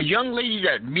a young lady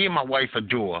that me and my wife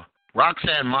adore,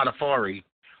 Roxanne Modafferi,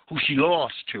 who she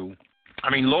lost,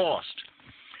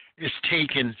 is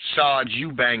taking Sarge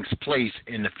Eubanks' place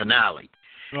in the finale.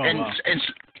 And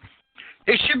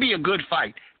it should be a good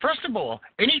fight. First of all,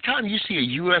 anytime you see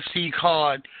a UFC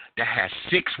card that has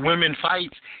 6 women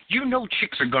fights, you know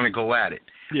chicks are going to go at it.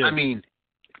 Yeah. I mean,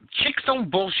 chicks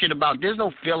don't bullshit about, there's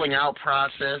no filling out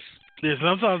process. Yeah,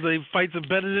 sometimes they fights are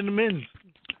better than the men's.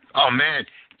 Oh, man,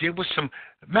 there was some,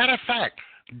 matter of fact,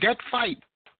 that fight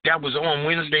that was on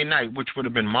Wednesday night, which would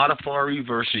have been Modafferi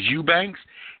versus Eubanks,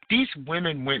 these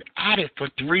women went at it for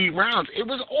 3 rounds. It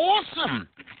was awesome.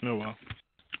 Oh, wow.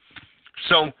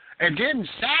 So, and then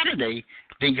Saturday,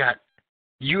 they got,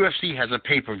 UFC has a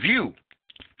pay-per-view.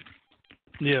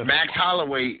 Yeah. Max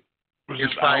Holloway is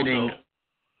fighting,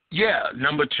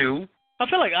 number 2. I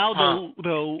feel like Aldo,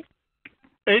 though,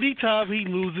 anytime he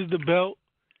loses the belt,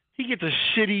 he gets a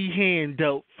shitty hand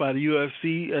dealt by the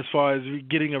UFC as far as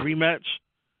getting a rematch.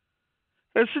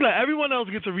 It's like everyone else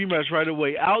gets a rematch right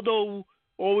away. Aldo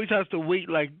always has to wait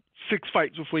like 6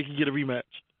 fights before he can get a rematch.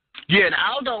 Yeah, and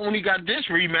Aldo only got this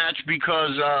rematch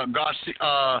because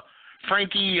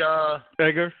Frankie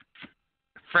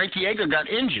Edgar got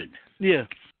injured. Yeah,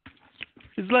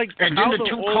 it's like and then Aldo the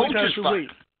 2 always coaches has to wait.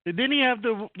 And didn't he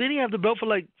have the belt for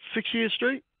like 6 years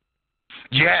straight?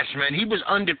 Yes, man, he was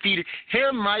undefeated.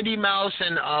 Him, Mighty Mouse,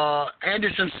 and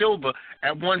Anderson Silva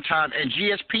at one time, and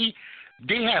GSP,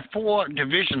 they had 4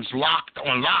 divisions locked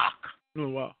on lock. Oh,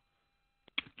 wow.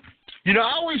 You know,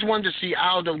 I always wanted to see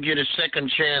Aldo get a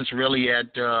second chance, really,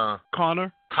 at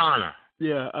Conor.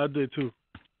 Yeah, I did too.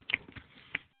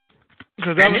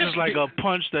 Because that was just like a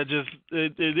punch that just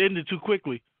it ended too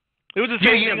quickly. It was the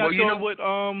same thing I saw with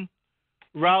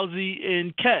Rousey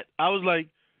and Kat. I was like,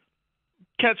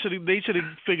 they should have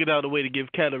figured out a way to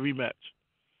give Kat a rematch.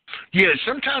 Yeah,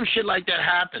 sometimes shit like that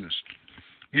happens.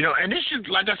 You know, and this should,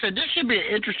 like I said, this should be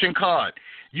an interesting card.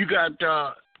 You got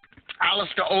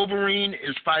Alistair Overeem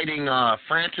is fighting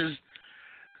Francis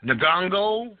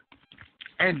Ngannou,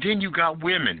 and then you got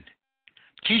women.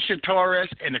 Keisha Torres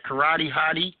and the Karate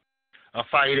Hottie are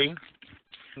fighting.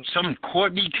 Some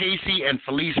Courtney Casey and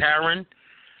Felice Herron,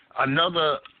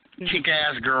 another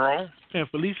kick-ass girl. Yeah,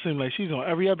 Felice seems like she's on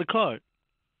every other card.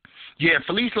 Yeah,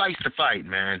 Felice likes to fight,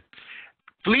 man.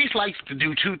 Felice likes to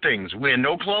do 2 things, wear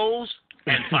no clothes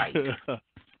and fight.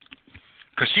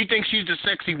 Because she thinks she's the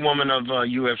sexy woman of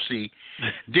UFC.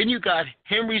 Then you got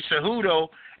Henry Cejudo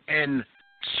and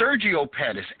Sergio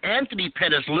Pettis, Anthony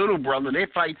Pettis' little brother. They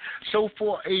fight. So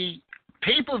for a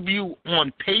pay-per-view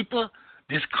on paper,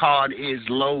 this card is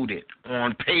loaded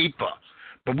on paper.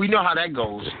 But we know how that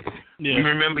goes. Yeah. We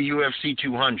remember UFC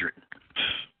 200.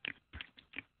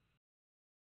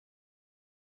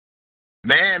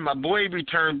 Man, my boy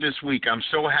returned this week. I'm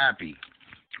so happy.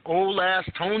 Old ass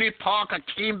Tony Parker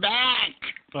came back.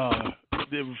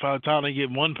 They found time to get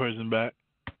one person back.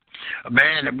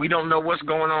 Man, we don't know what's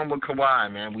going on with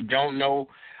Kawhi, man. We don't know.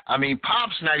 I mean,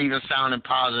 Pop's not even sounding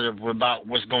positive about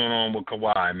what's going on with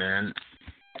Kawhi, man.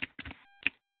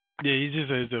 Yeah, he just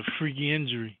has a freaky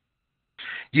injury.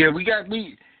 Yeah,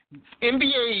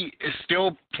 NBA is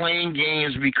still playing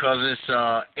games because it's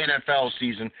NFL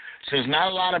season, so there's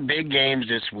not a lot of big games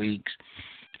this week.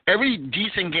 Every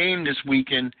decent game this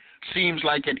weekend seems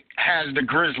like it has the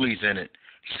Grizzlies in it.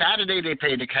 Saturday they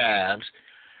play the Cavs.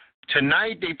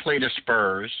 Tonight they play the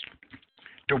Spurs.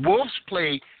 The Wolves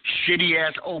play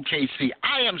shitty-ass OKC.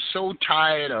 I am so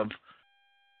tired of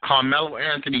Carmelo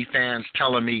Anthony fans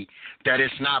telling me that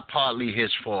it's not partly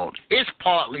his fault. It's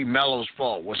partly Melo's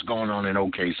fault what's going on in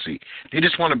OKC. They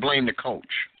just want to blame the coach.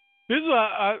 This is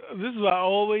what I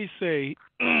always say.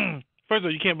 First of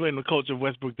all, you can't blame the coach if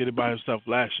Westbrook did it by himself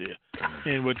last year.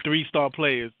 And with 3-star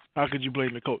players, how could you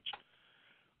blame the coach?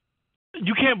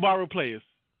 You can't borrow players.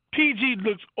 PG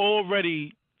looks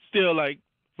already still like,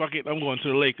 fuck it, I'm going to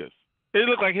the Lakers. It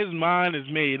looks like his mind is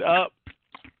made up.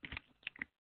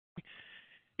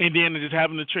 And then they just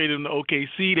happened to trade him to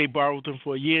OKC. They borrowed him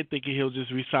for a year thinking he'll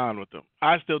just re-sign with them.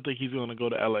 I still think he's going to go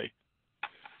to L.A.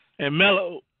 And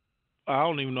Melo, I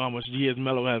don't even know how much years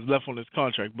Melo has left on his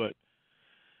contract, but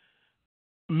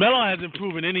Melo hasn't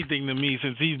proven anything to me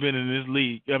since he's been in this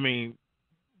league. I mean,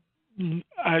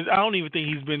 I don't even think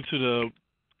he's been to the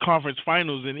conference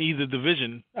finals in either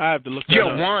division. I have to look that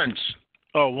up. Yeah, once.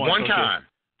 Oh, once. One okay. time.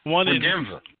 One in in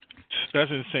Denver.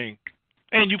 That's insane.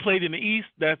 And you played in the East?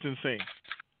 That's insane.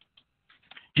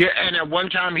 Yeah, and at one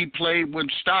time he played with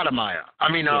Stoudemire.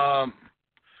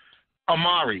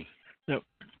 Amari. Yep.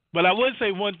 But I would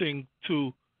say one thing,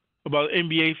 too, about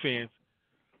NBA fans.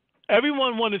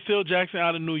 Everyone wanted Phil Jackson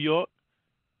out of New York.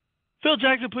 Phil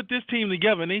Jackson put this team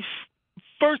together, and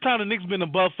first time the Knicks been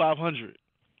above 500.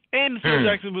 And Phil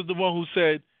Jackson was the one who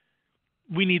said,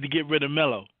 we need to get rid of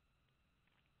Melo.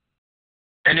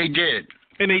 And they did.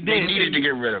 And they did. They needed to get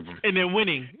rid of him. And they're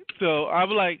winning. So I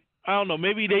was like, I don't know,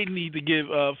 maybe they need to give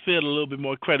Phil a little bit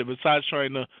more credit besides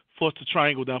trying to force the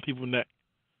triangle down people's neck.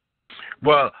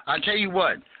 Well, I tell you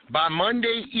what, by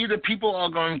Monday, either people are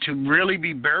going to really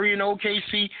be burying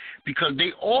OKC because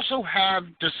they also have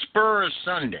the Spurs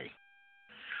Sunday.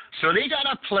 So they got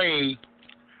to play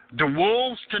the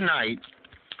Wolves tonight,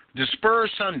 the Spurs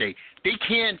Sunday. They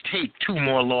can't take 2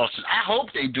 more losses. I hope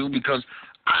they do because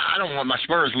I don't want my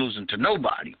Spurs losing to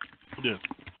nobody. Yeah.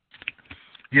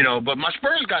 You know, but my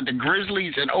Spurs got the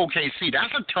Grizzlies and OKC.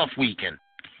 That's a tough weekend.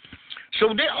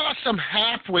 So there are some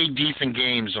halfway decent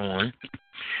games on.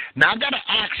 Now, I got to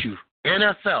ask you,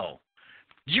 NFL,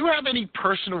 do you have any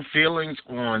personal feelings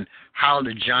on how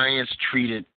the Giants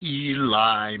treated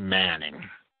Eli Manning?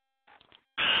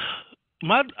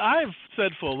 I've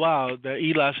said for a while that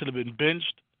Eli should have been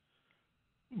benched,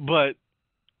 but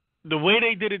the way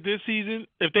they did it this season,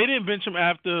 if they didn't bench him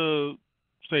after,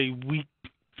 say,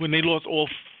 when they lost all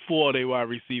 4 of their wide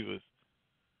receivers,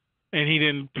 and he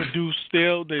didn't produce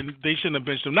still, then they shouldn't have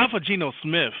benched him. Not for Geno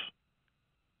Smith.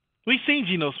 We've seen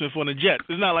Geno Smith on the Jets.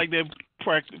 It's not like they're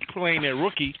playing their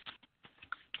rookie.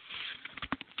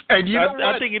 And you know what?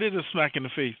 I think it is a smack in the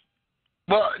face.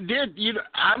 Well,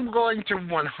 I'm going to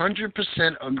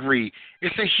 100% agree.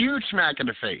 It's a huge smack in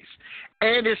the face.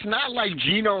 And it's not like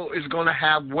Geno is going to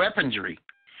have weaponry.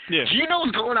 Yeah.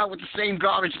 Geno's going out with the same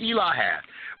garbage Eli had.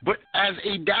 But as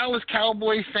a Dallas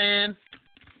Cowboy fan,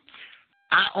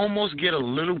 I almost get a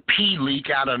little pee leak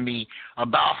out of me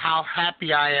about how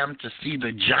happy I am to see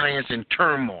the Giants in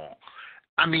turmoil.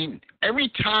 I mean,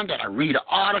 every time that I read an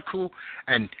article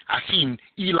and I see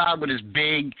Eli with his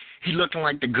he looking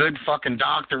like the good fucking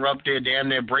doctor up there, damn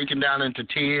near breaking down into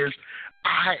tears.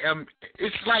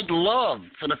 It's like love.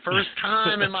 For the first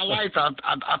time in my life,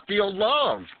 I feel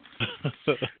love.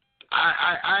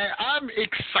 I'm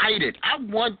excited. I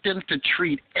want them to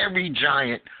treat every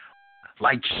Giant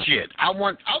like shit. I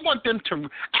want them to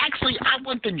I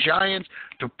want the Giants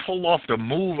to pull off the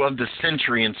move of the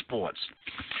century in sports.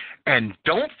 And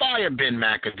don't fire Ben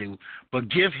McAdoo, but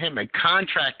give him a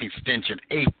contract extension,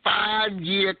 a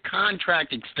 5-year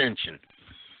contract extension.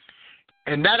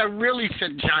 And that'll really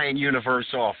set Giant Universe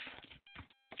off.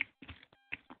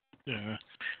 Yeah.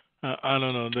 I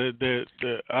don't know.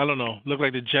 I don't know. Look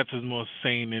like the Jets is more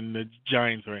sane than the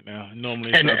Giants right now.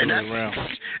 Normally, it's the other way around.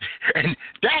 And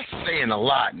that's saying a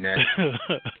lot, man.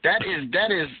 that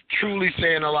is truly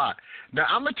saying a lot. Now,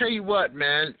 I'm going to tell you what,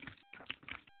 man.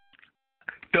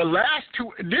 The last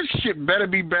 2, this shit better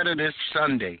be better this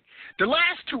Sunday. The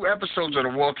last 2 episodes of The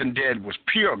Walking Dead was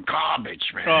pure garbage,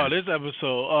 man. Oh, this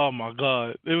episode, oh my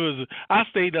God. I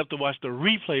stayed up to watch the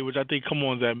replay, which I think come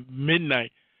on at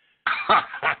midnight.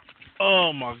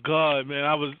 Oh my God, man.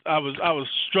 I was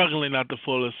struggling not to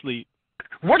fall asleep.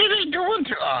 What are they doing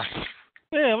to us?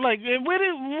 Yeah, I'm like, where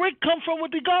did Rick come from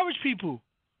with the garbage people?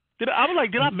 Did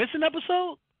I miss an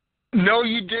episode? No,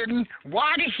 you didn't.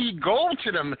 Why did he go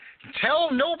to them? Tell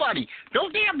nobody.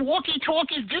 Don't they have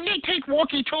walkie-talkies? Didn't they take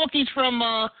walkie-talkies from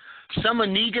some of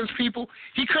Negan's people?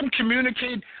 He couldn't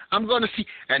communicate. I'm going to see.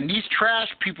 And these trash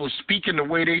people speaking the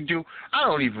way they do, I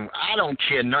don't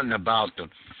care nothing about them.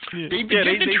 Yeah. They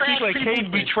trash like people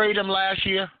cavemen. betrayed them last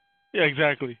year? Yeah,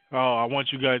 exactly. Oh, I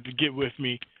want you guys to get with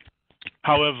me.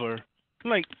 However, I'm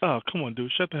like, oh, come on,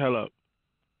 dude. Shut the hell up.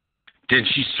 Then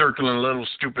she's circling little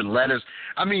stupid letters.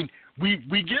 I mean, we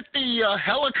get the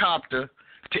helicopter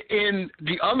to end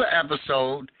the other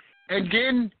episode, and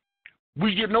then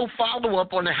we get no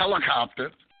follow-up on the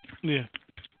helicopter. Yeah.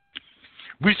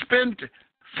 We spent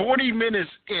 40 minutes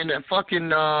in a fucking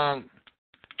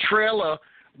trailer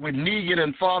with Negan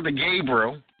and Father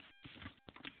Gabriel.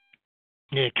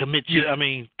 Yeah, confess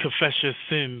your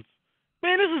sins.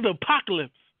 Man, this is the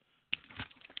apocalypse.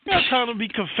 You got time to be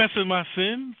confessing my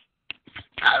sins.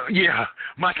 Yeah,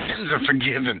 my sins are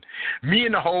forgiven. Me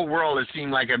and the whole world, it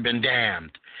seemed like I've been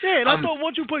damned. Yeah, and I thought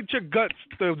once you put your guts,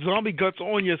 the zombie guts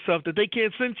on yourself, that they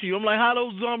can't send to you. I'm like, how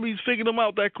those zombies figure them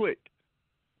out that quick?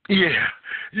 Yeah.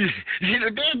 You know,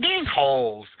 there's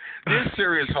holes. There's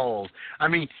serious holes. I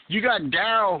mean, you got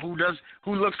Daryl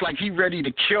who looks like he's ready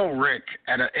to kill Rick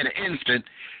in an instant,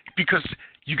 because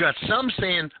you got some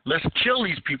saying, let's kill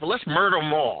these people, let's murder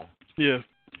them all. Yeah.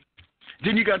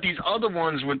 Then you got these other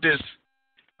ones with this,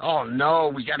 oh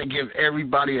no, we got to give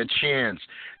everybody a chance.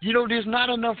 You know, there's not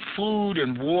enough food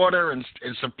and water and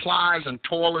supplies and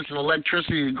toilets and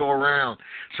electricity to go around,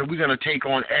 so we're going to take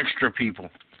on extra people.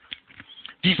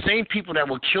 These same people that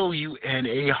will kill you in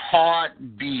a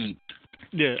heartbeat.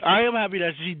 Yeah, I am happy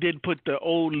that she did put the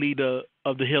old leader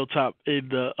of the Hilltop in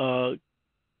the,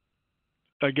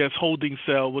 I guess, holding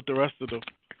cell with the rest of them.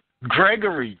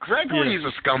 Gregory's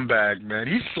a scumbag, man.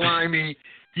 He's slimy.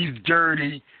 He's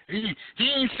dirty. He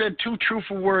ain't said two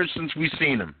truthful words since we've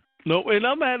seen him. No, and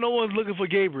I'm mad no one's looking for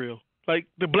Gabriel. Like,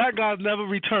 the black guys never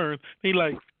returned. He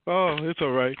like, oh, it's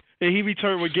all right. And he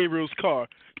returned with Gabriel's car.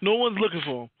 No one's looking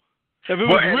for him. If it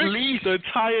was Rick, the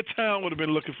entire town would have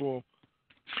been looking for him.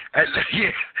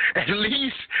 At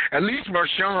least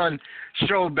Marshawn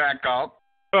showed back up.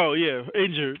 Oh, yeah,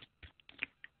 injured.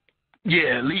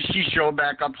 Yeah, at least she showed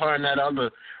back up, her and that other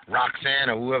Roxanne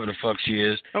or whoever the fuck she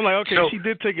is. I'm like, okay, so, she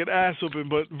did take an ass whooping,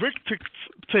 but Rick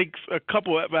takes a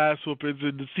couple of ass whoopings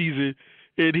in the season,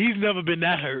 and he's never been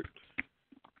that hurt.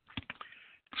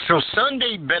 So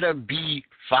Sunday better be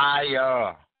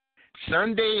fire.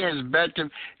 Sunday is better.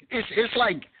 It's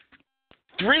like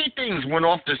 3 things went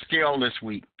off the scale this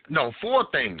week. No, 4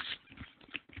 things.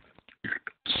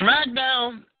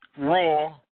 SmackDown,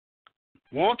 Raw,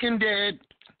 Walking Dead,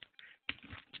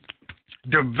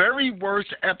 the very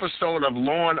worst episode of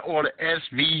Law and Order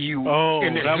SVU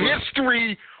in the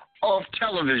history of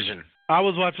television. I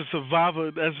was watching Survivor,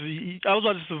 and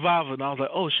I was like,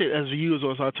 oh shit, SVU is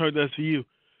on, so I turned to SVU.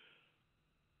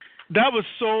 That was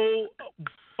so,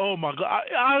 oh my God.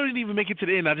 I didn't even make it to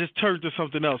the end. I just turned to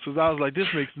something else, because I was like, this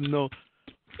makes no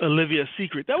Olivia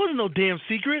secret. That wasn't no damn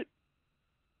secret.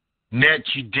 Ned,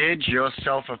 you did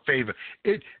yourself a favor.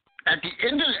 At the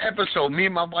end of the episode, me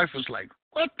and my wife was like,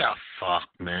 what the fuck,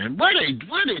 man? What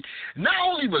not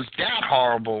only was that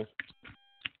horrible,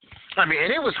 I mean,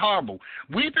 and it was horrible.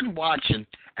 We've been watching,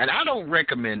 and I don't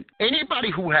recommend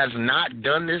anybody who has not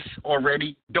done this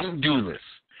already, don't do this.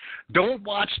 Don't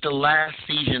watch the last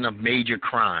season of Major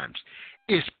Crimes.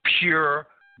 It's pure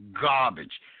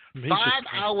garbage. 5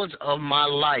 hours of my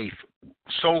life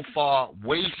so far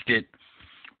wasted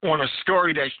on a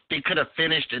story that they could have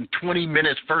finished in 20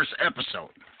 minutes first episode.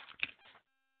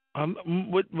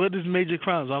 What is Major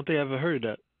Crimes? I don't think I've ever heard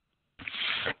of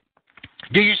that.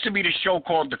 There used to be the show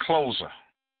called The Closer.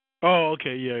 Oh,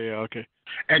 okay. Yeah, okay.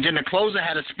 And then The Closer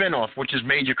had a spinoff, which is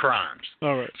Major Crimes.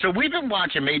 All right. So we've been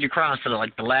watching Major Crimes for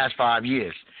like the last 5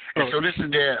 years. And so this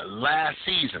is their last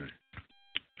season.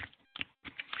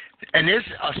 And there's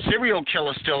a serial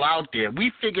killer still out there.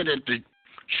 We figured that the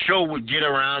show would get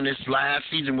around, this last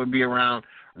season would be around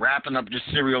wrapping up the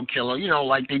serial killer, you know,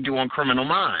 like they do on Criminal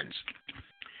Minds.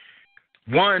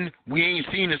 One, we ain't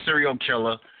seen a serial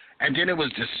killer, and then it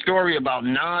was the story about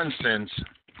nonsense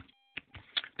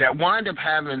that wound up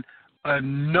having a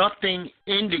nothing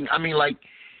ending. I mean, like,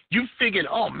 you figured,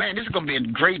 oh, man, this is going to be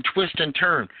a great twist and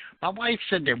turn. My wife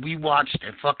said that we watched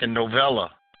a fucking novella.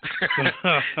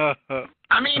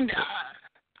 I mean,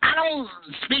 I don't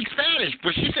speak Spanish,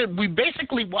 but she said we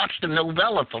basically watched a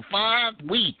novella for 5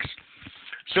 weeks.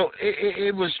 So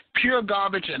it was pure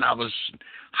garbage, and I was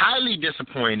highly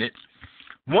disappointed.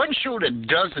 One show that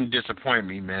doesn't disappoint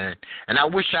me, man, and I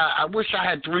wish I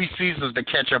had 3 seasons to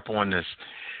catch up on this.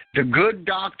 The Good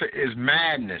Doctor is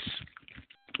madness.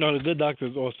 No, The Good Doctor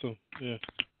is awesome. Yeah.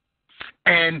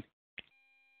 And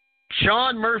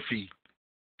Sean Murphy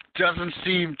doesn't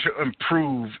seem to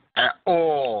improve at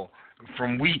all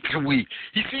from week to week.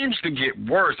 He seems to get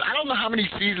worse. I don't know how many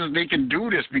seasons they can do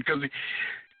this, because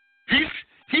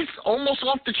he's almost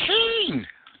off the chain.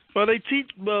 Well,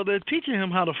 they're teaching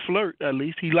him how to flirt. At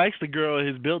least he likes the girl in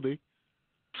his building.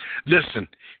 Listen,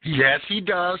 yes, he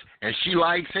does, and she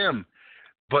likes him.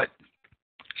 But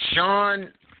Sean's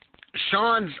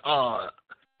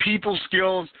people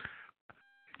skills,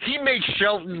 he makes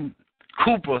Sheldon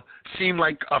Cooper seem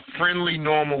like a friendly,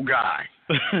 normal guy.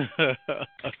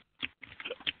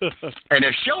 And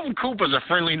if Sheldon Cooper's a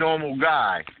friendly, normal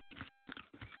guy,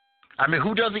 I mean,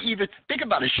 who doesn't even think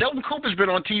about it? Sheldon Cooper's been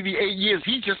on TV 8 years.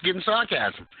 He's just getting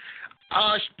sarcasm.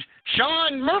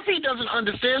 Sean Murphy doesn't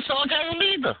understand sarcasm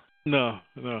either. No,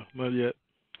 not yet.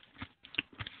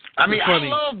 I mean, funny.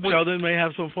 I love Sheldon may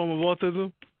have some form of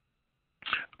autism.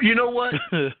 You know what?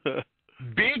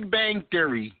 Big Bang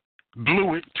Theory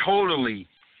blew it totally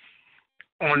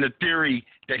on the theory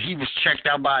that he was checked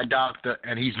out by a doctor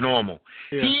and he's normal.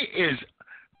 Yeah. He is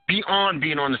beyond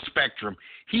being on the spectrum.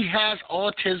 He has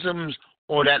autism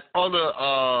or that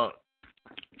other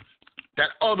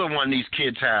one these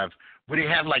kids have, where they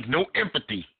have like no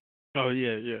empathy. Oh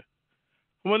yeah.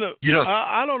 Well, You know,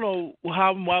 I don't know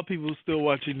why people are still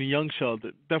watching The Young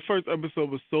Sheldon. That first episode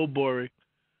was so boring.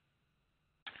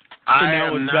 And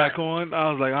now it's back on.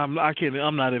 I was like, I'm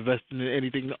not investing in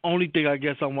anything. The only thing I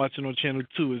guess I'm watching on Channel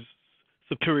 2 is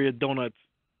Superior Donuts.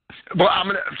 Well,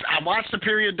 I watched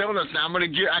Superior Donuts. Now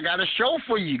I got a show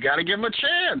for you. You got to give him a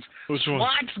chance. Which one?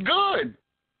 SWAT's good.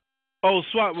 Oh,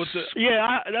 SWAT with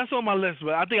that's on my list,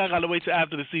 but I think I got to wait till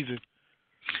after the season.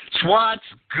 SWAT's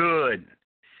good.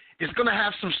 It's going to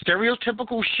have some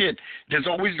stereotypical shit. There's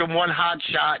always the one hot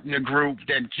shot in the group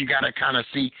that you got to kind of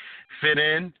see fit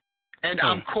in. And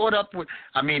I'm caught up with,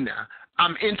 I'm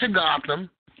into Gotham.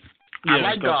 Yeah, I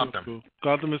like Gotham. Cool.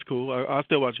 Gotham is cool. I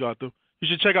still watch Gotham. You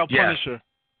should check out Punisher.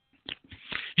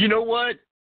 You know what?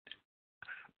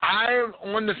 I'm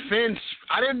on the fence.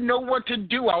 I didn't know what to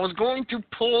do. I was going to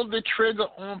pull the trigger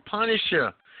on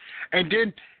Punisher. And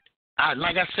then,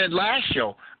 like I said last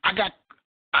show, I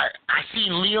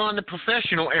seen Leon the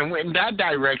Professional and went in that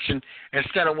direction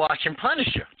instead of watching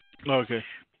Punisher. Okay.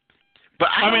 But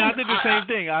I did the same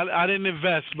thing. I didn't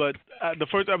invest, but the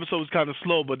first episode was kind of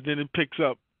slow, but then it picks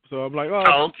up. So I'm like,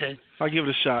 okay. I'll give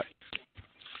it a shot.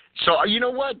 So, you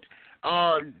know what?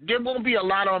 There won't be a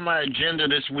lot on my agenda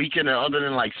this weekend other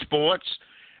than like sports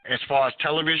as far as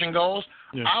television goes.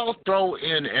 Yeah. I'll throw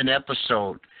in an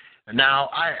episode. Now,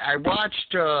 I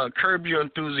watched Curb Your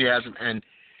Enthusiasm and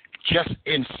just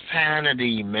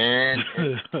insanity, man.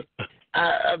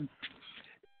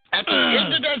 At the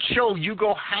end of that show, you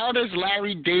go, how does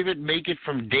Larry David make it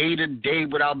from day to day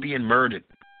without being murdered?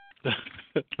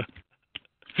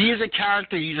 He is a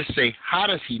character you just say, how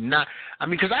does he not? I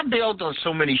mean, because I bailed on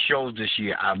so many shows this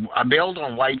year. I bailed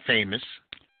on White Famous,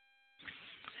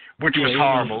 which was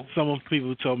horrible. Some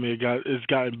people told me it's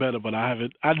gotten better, but I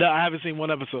haven't seen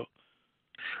one episode.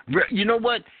 You know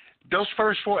what? Those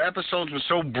first 4 episodes were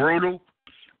so brutal,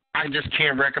 I just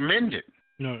can't recommend it.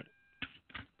 No.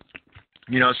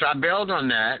 You know, so I bailed on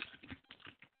that.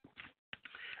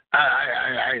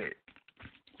 I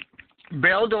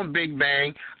bailed on Big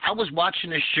Bang. I was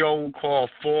watching a show called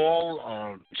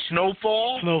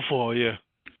Snowfall. Snowfall, yeah.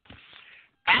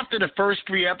 After the first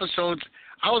 3 episodes,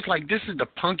 I was like, this is the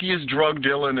punkiest drug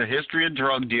dealer in the history of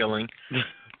drug dealing.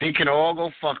 They can all go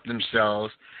fuck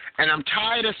themselves. And I'm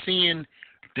tired of seeing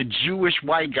the Jewish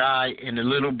white guy in the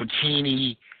little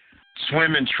bikini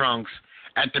swimming trunks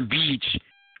at the beach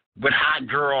with hot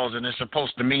girls, and it's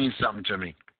supposed to mean something to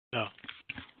me. No.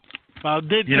 I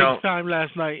did take time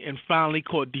last night and finally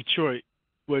caught Detroit,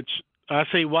 which I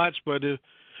say watch, but it's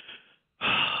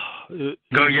one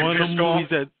of the movies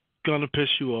that's gonna piss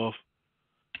you off.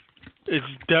 It's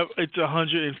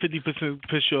 150%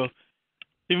 piss you off.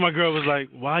 Even my girl was like,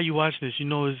 "Why are you watching this? You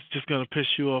know it's just gonna piss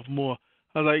you off more."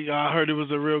 I was like, "I heard it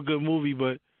was a real good movie,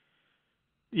 but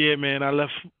yeah, man, I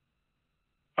left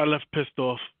pissed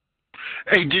off."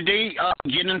 Hey, did they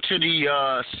get into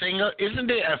the singer? Isn't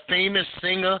there a famous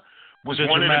singer? Was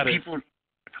one of the people?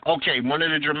 Okay, one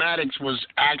of the dramatics was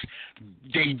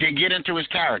they get into his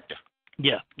character.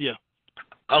 Yeah.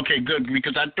 Okay, good,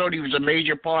 because I thought he was a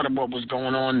major part of what was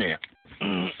going on there.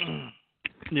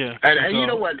 Yeah. And you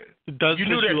know what? You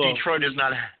knew that off. Detroit is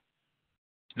not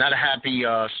a happy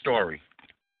story.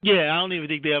 Yeah, I don't even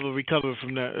think they ever recover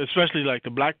from that, especially like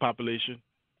the black population.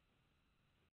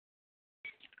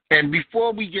 And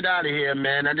before we get out of here,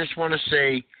 man, I just want to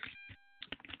say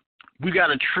we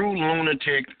got a true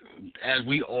lunatic, as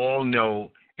we all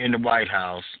know, in the White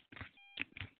House.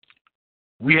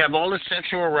 We have all the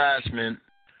sexual harassment.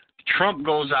 Trump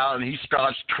goes out and he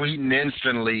starts tweeting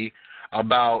instantly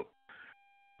about,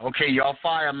 okay, y'all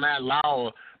fire Matt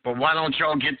Lauer, but why don't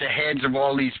y'all get the heads of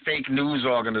all these fake news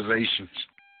organizations?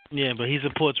 Yeah, but he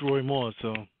supports Roy Moore,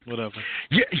 so whatever.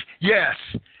 Yes.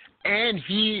 And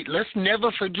let's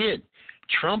never forget,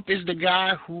 Trump is the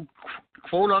guy who,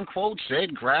 quote unquote,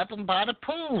 said grab him by the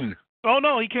poon. Oh,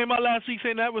 no, he came out last week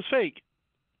saying that was fake.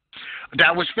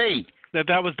 That was fake. That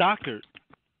was doctored.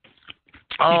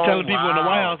 Oh, he's telling people in the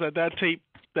White House that tape,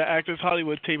 the Access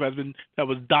Hollywood tape, that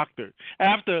was doctored.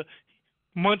 After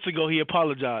months ago, he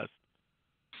apologized.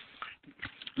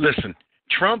 Listen,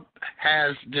 Trump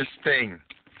has this thing.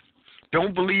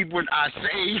 Don't believe what I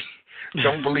say.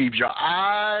 Don't believe your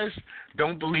eyes.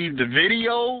 Don't believe the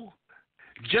video.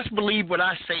 Just believe what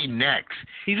I say next.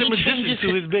 He's a magician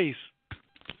to his base.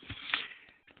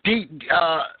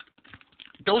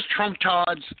 Those Trump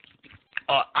tards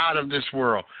are out of this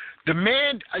world. The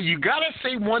man, you got to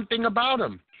say one thing about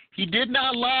him. He did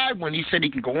not lie when he said he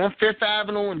could go on Fifth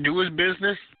Avenue and do his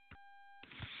business.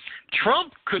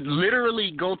 Trump could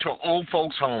literally go to old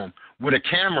folks' home with a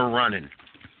camera running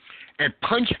and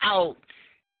punch out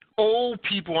old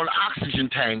people on oxygen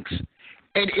tanks,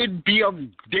 and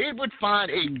they would find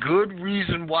a good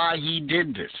reason why he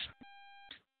did this.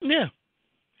 Yeah.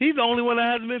 He's the only one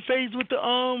that hasn't been faced with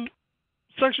the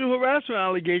sexual harassment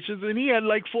allegations, and he had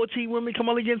like 14 women come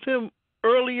on against him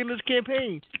early in his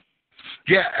campaign.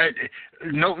 Yeah,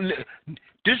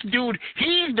 this dude,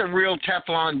 he's the real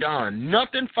Teflon Don.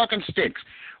 Nothing fucking sticks.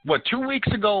 2 weeks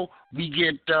ago, we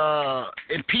get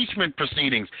impeachment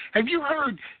proceedings. Have you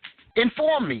heard,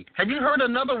 inform me, have you heard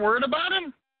another word about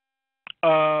him?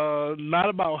 Not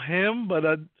about him, but,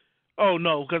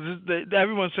 no, because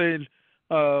everyone's saying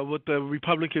with the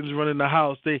Republicans running the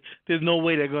House, there's no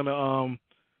way they're going to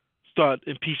start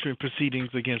impeachment proceedings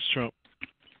against Trump.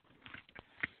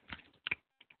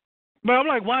 But I'm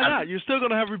like, why not? You're still going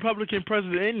to have Republican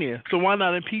president in there, so why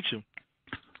not impeach him?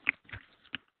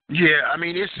 Yeah, I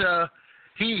mean, it's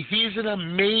he's an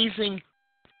amazing.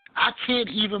 I can't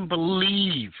even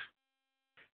believe.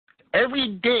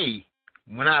 Every day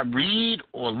when I read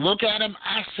or look at him,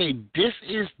 I say, this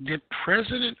is the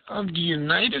president of the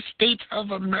United States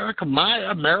of America,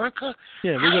 my America.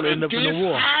 Yeah, we're going to end up in a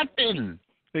war. Happen?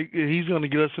 He's going to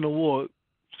get us in a war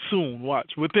soon.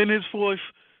 Watch. Within his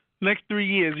next 3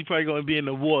 years, he's probably going to be in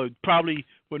a war, probably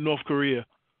with North Korea.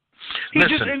 He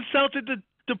just insulted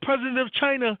the president of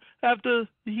China after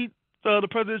the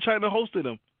president of China hosted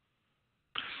him.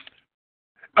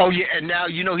 Oh yeah, and now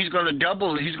he's going to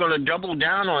double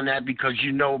down on that because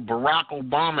Barack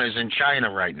Obama is in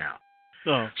China right now.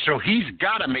 Oh. So he's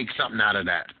got to make something out of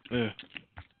that. Yeah.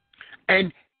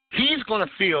 And he's going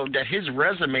to feel that his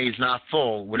resume is not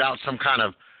full without some kind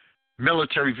of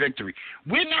military victory.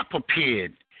 We're not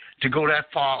prepared to go that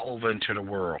far over into the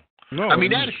world. No. I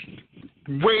mean, that is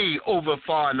way over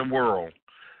far in the world.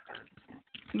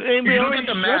 And we already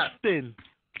stretched in.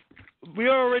 We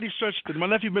are already stretched in. My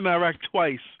nephew been to Iraq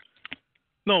twice.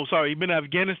 No, sorry, he's been to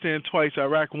Afghanistan twice,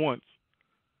 Iraq once.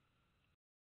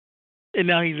 And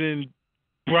now he's in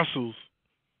Brussels.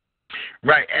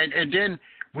 Right, and then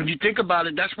when you think about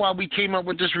it, that's why we came up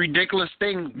with this ridiculous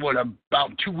thing,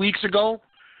 about 2 weeks ago?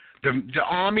 The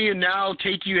Army will now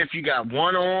take you if you got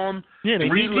one arm,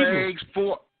 3 legs,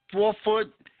 4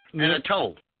 foot, and a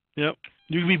toe. Yep.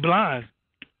 You can be blind.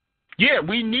 Yeah,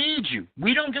 we need you.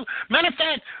 We don't do. Matter of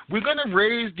fact, we're going to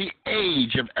raise the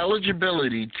age of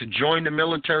eligibility to join the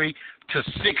military to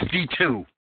 62.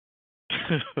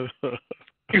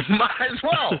 You might as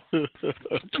well.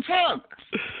 What the fuck?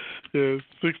 Yeah,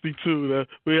 62.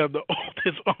 We have the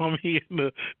oldest army in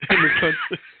the country,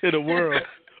 in the world.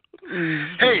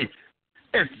 Hey,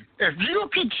 if you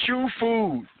can chew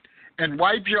food and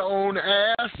wipe your own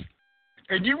ass,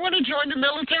 and you want to join the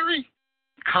military,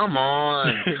 come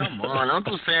on.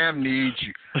 Uncle Sam needs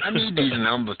you. I need these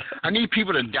numbers. I need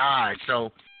people to die.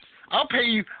 So I'll pay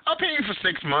you for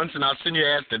 6 months, and I'll send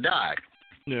your ass to die.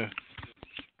 Yeah.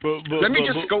 Let me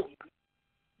just go.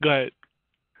 Go ahead.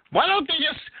 Why don't they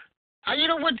just? You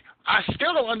know what? I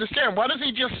still don't understand. Why does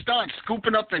he just start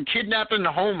scooping up and kidnapping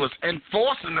the homeless and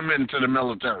forcing them into the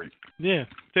military? Yeah.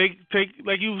 Take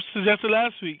like you suggested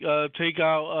last week. Take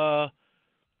out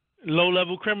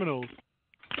low-level criminals.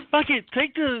 Fuck it.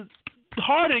 Take the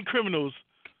hardened criminals.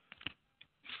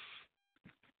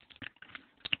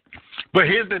 But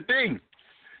here's the thing.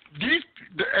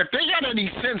 If they got any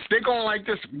sense, they're going like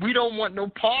this. We don't want no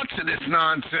parts of this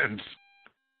nonsense.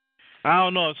 I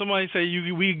don't know. If somebody say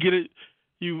we get it,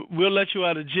 we'll let you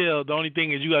out of jail. The only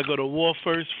thing is you got to go to war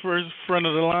first front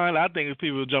of the line. I think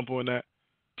people will jump on that.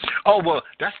 Oh, well,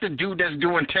 that's the dude that's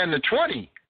doing 10 to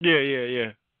 20.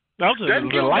 Yeah. That dude that's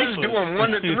doing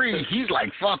 1 to 3, he's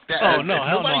like, fuck that. Oh, no,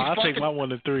 hell no. I'll take my 1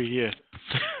 to 3, yeah.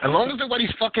 As long as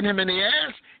nobody's fucking him in the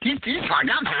ass, he's like,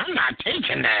 I'm not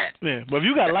taking that. Yeah, but if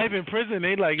you got life in prison,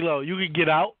 they like, look, you can get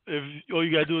out if all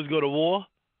you got to do is go to war.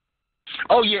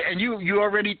 Oh, yeah, and you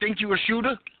already think you a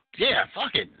shooter? Yeah,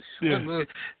 fuck it. Yeah.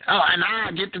 And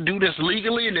I get to do this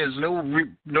legally and there's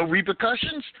no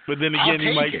repercussions? But then again,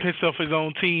 he might piss off his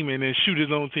own team and then shoot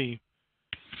his own team.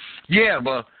 Yeah,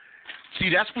 but see,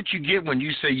 that's what you get when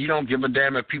you say you don't give a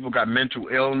damn if people got mental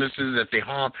illnesses, if they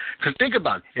harm. Because think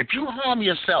about it. If you harm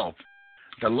yourself,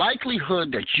 the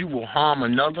likelihood that you will harm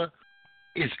another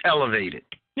is elevated.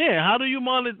 Yeah, how do you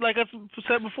monitor, like I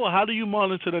said before, how do you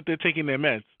monitor that they're taking their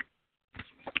meds?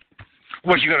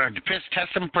 What, you going to piss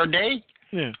test them per day?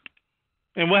 Yeah.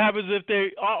 And what happens if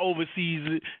they are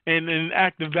overseas and in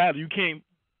active battle? You can't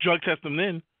drug test them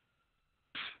then.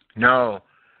 No.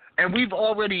 And we've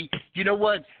already, you know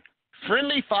what?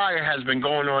 Friendly fire has been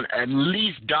going on at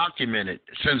least documented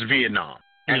since Vietnam.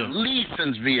 At least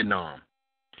since Vietnam.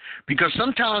 Because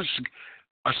sometimes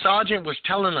a sergeant was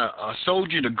telling a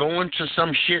soldier to go into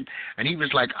some shit, and he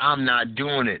was like, I'm not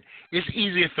doing it. It's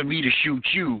easier for me to shoot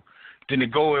you than to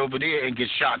go over there and get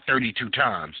shot 32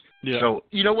 times. Yeah. So,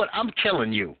 you know what? I'm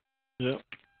killing you. Yeah.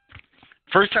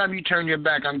 First time you turn your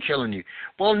back, I'm killing you.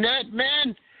 Well, Ned,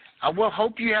 man, I will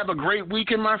hope you have a great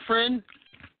weekend, my friend.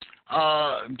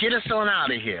 Get us on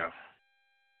out of here.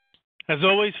 As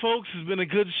always, folks, it's been a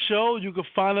good show. You can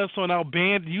find us on our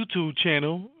banned YouTube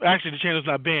channel. Actually, the channel's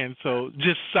not banned, so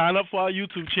just sign up for our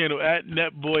YouTube channel at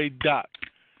NetBoyDoc.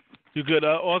 You could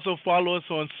also follow us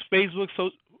on Facebook,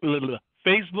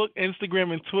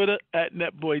 Instagram, and Twitter at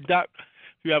NetBoyDoc.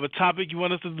 If you have a topic you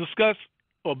want us to discuss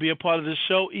or be a part of the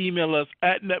show, email us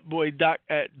at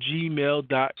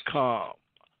netboydoc@gmail.com.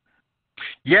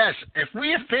 Yes, if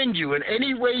we offend you in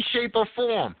any way, shape, or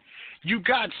form, you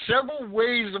got several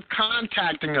ways of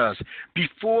contacting us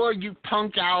before you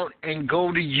punk out and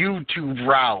go the YouTube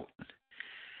route.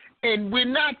 And we're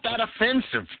not that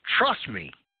offensive. Trust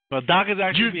me. Well, Doc is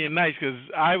actually being nice, because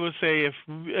I would say if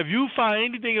you find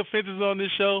anything offensive on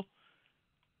this show,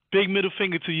 big middle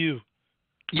finger to you.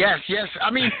 Yes.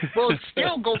 I mean, well,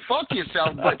 still go fuck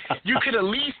yourself, but you could at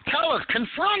least tell us,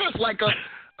 confront us like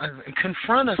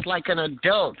an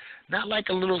adult, not like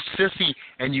a little sissy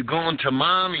and you going to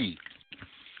mommy.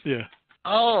 Yeah.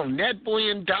 Oh,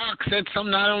 Netboy and Doc said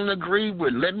something I don't agree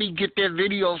with. Let me get their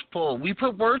videos pulled. We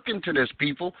put work into this,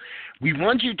 people. We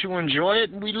want you to enjoy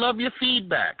it, and we love your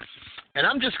feedback. And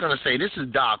I'm just going to say, this is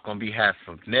Doc on behalf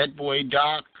of Netboy,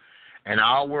 Doc, and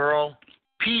Our World.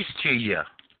 Peace to you.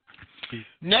 Peace.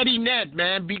 Netty Net,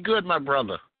 man. Be good, my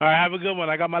brother. All right, have a good one.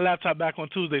 I got my laptop back on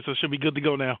Tuesday, so it should be good to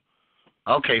go now.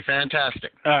 Okay,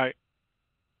 fantastic. All right.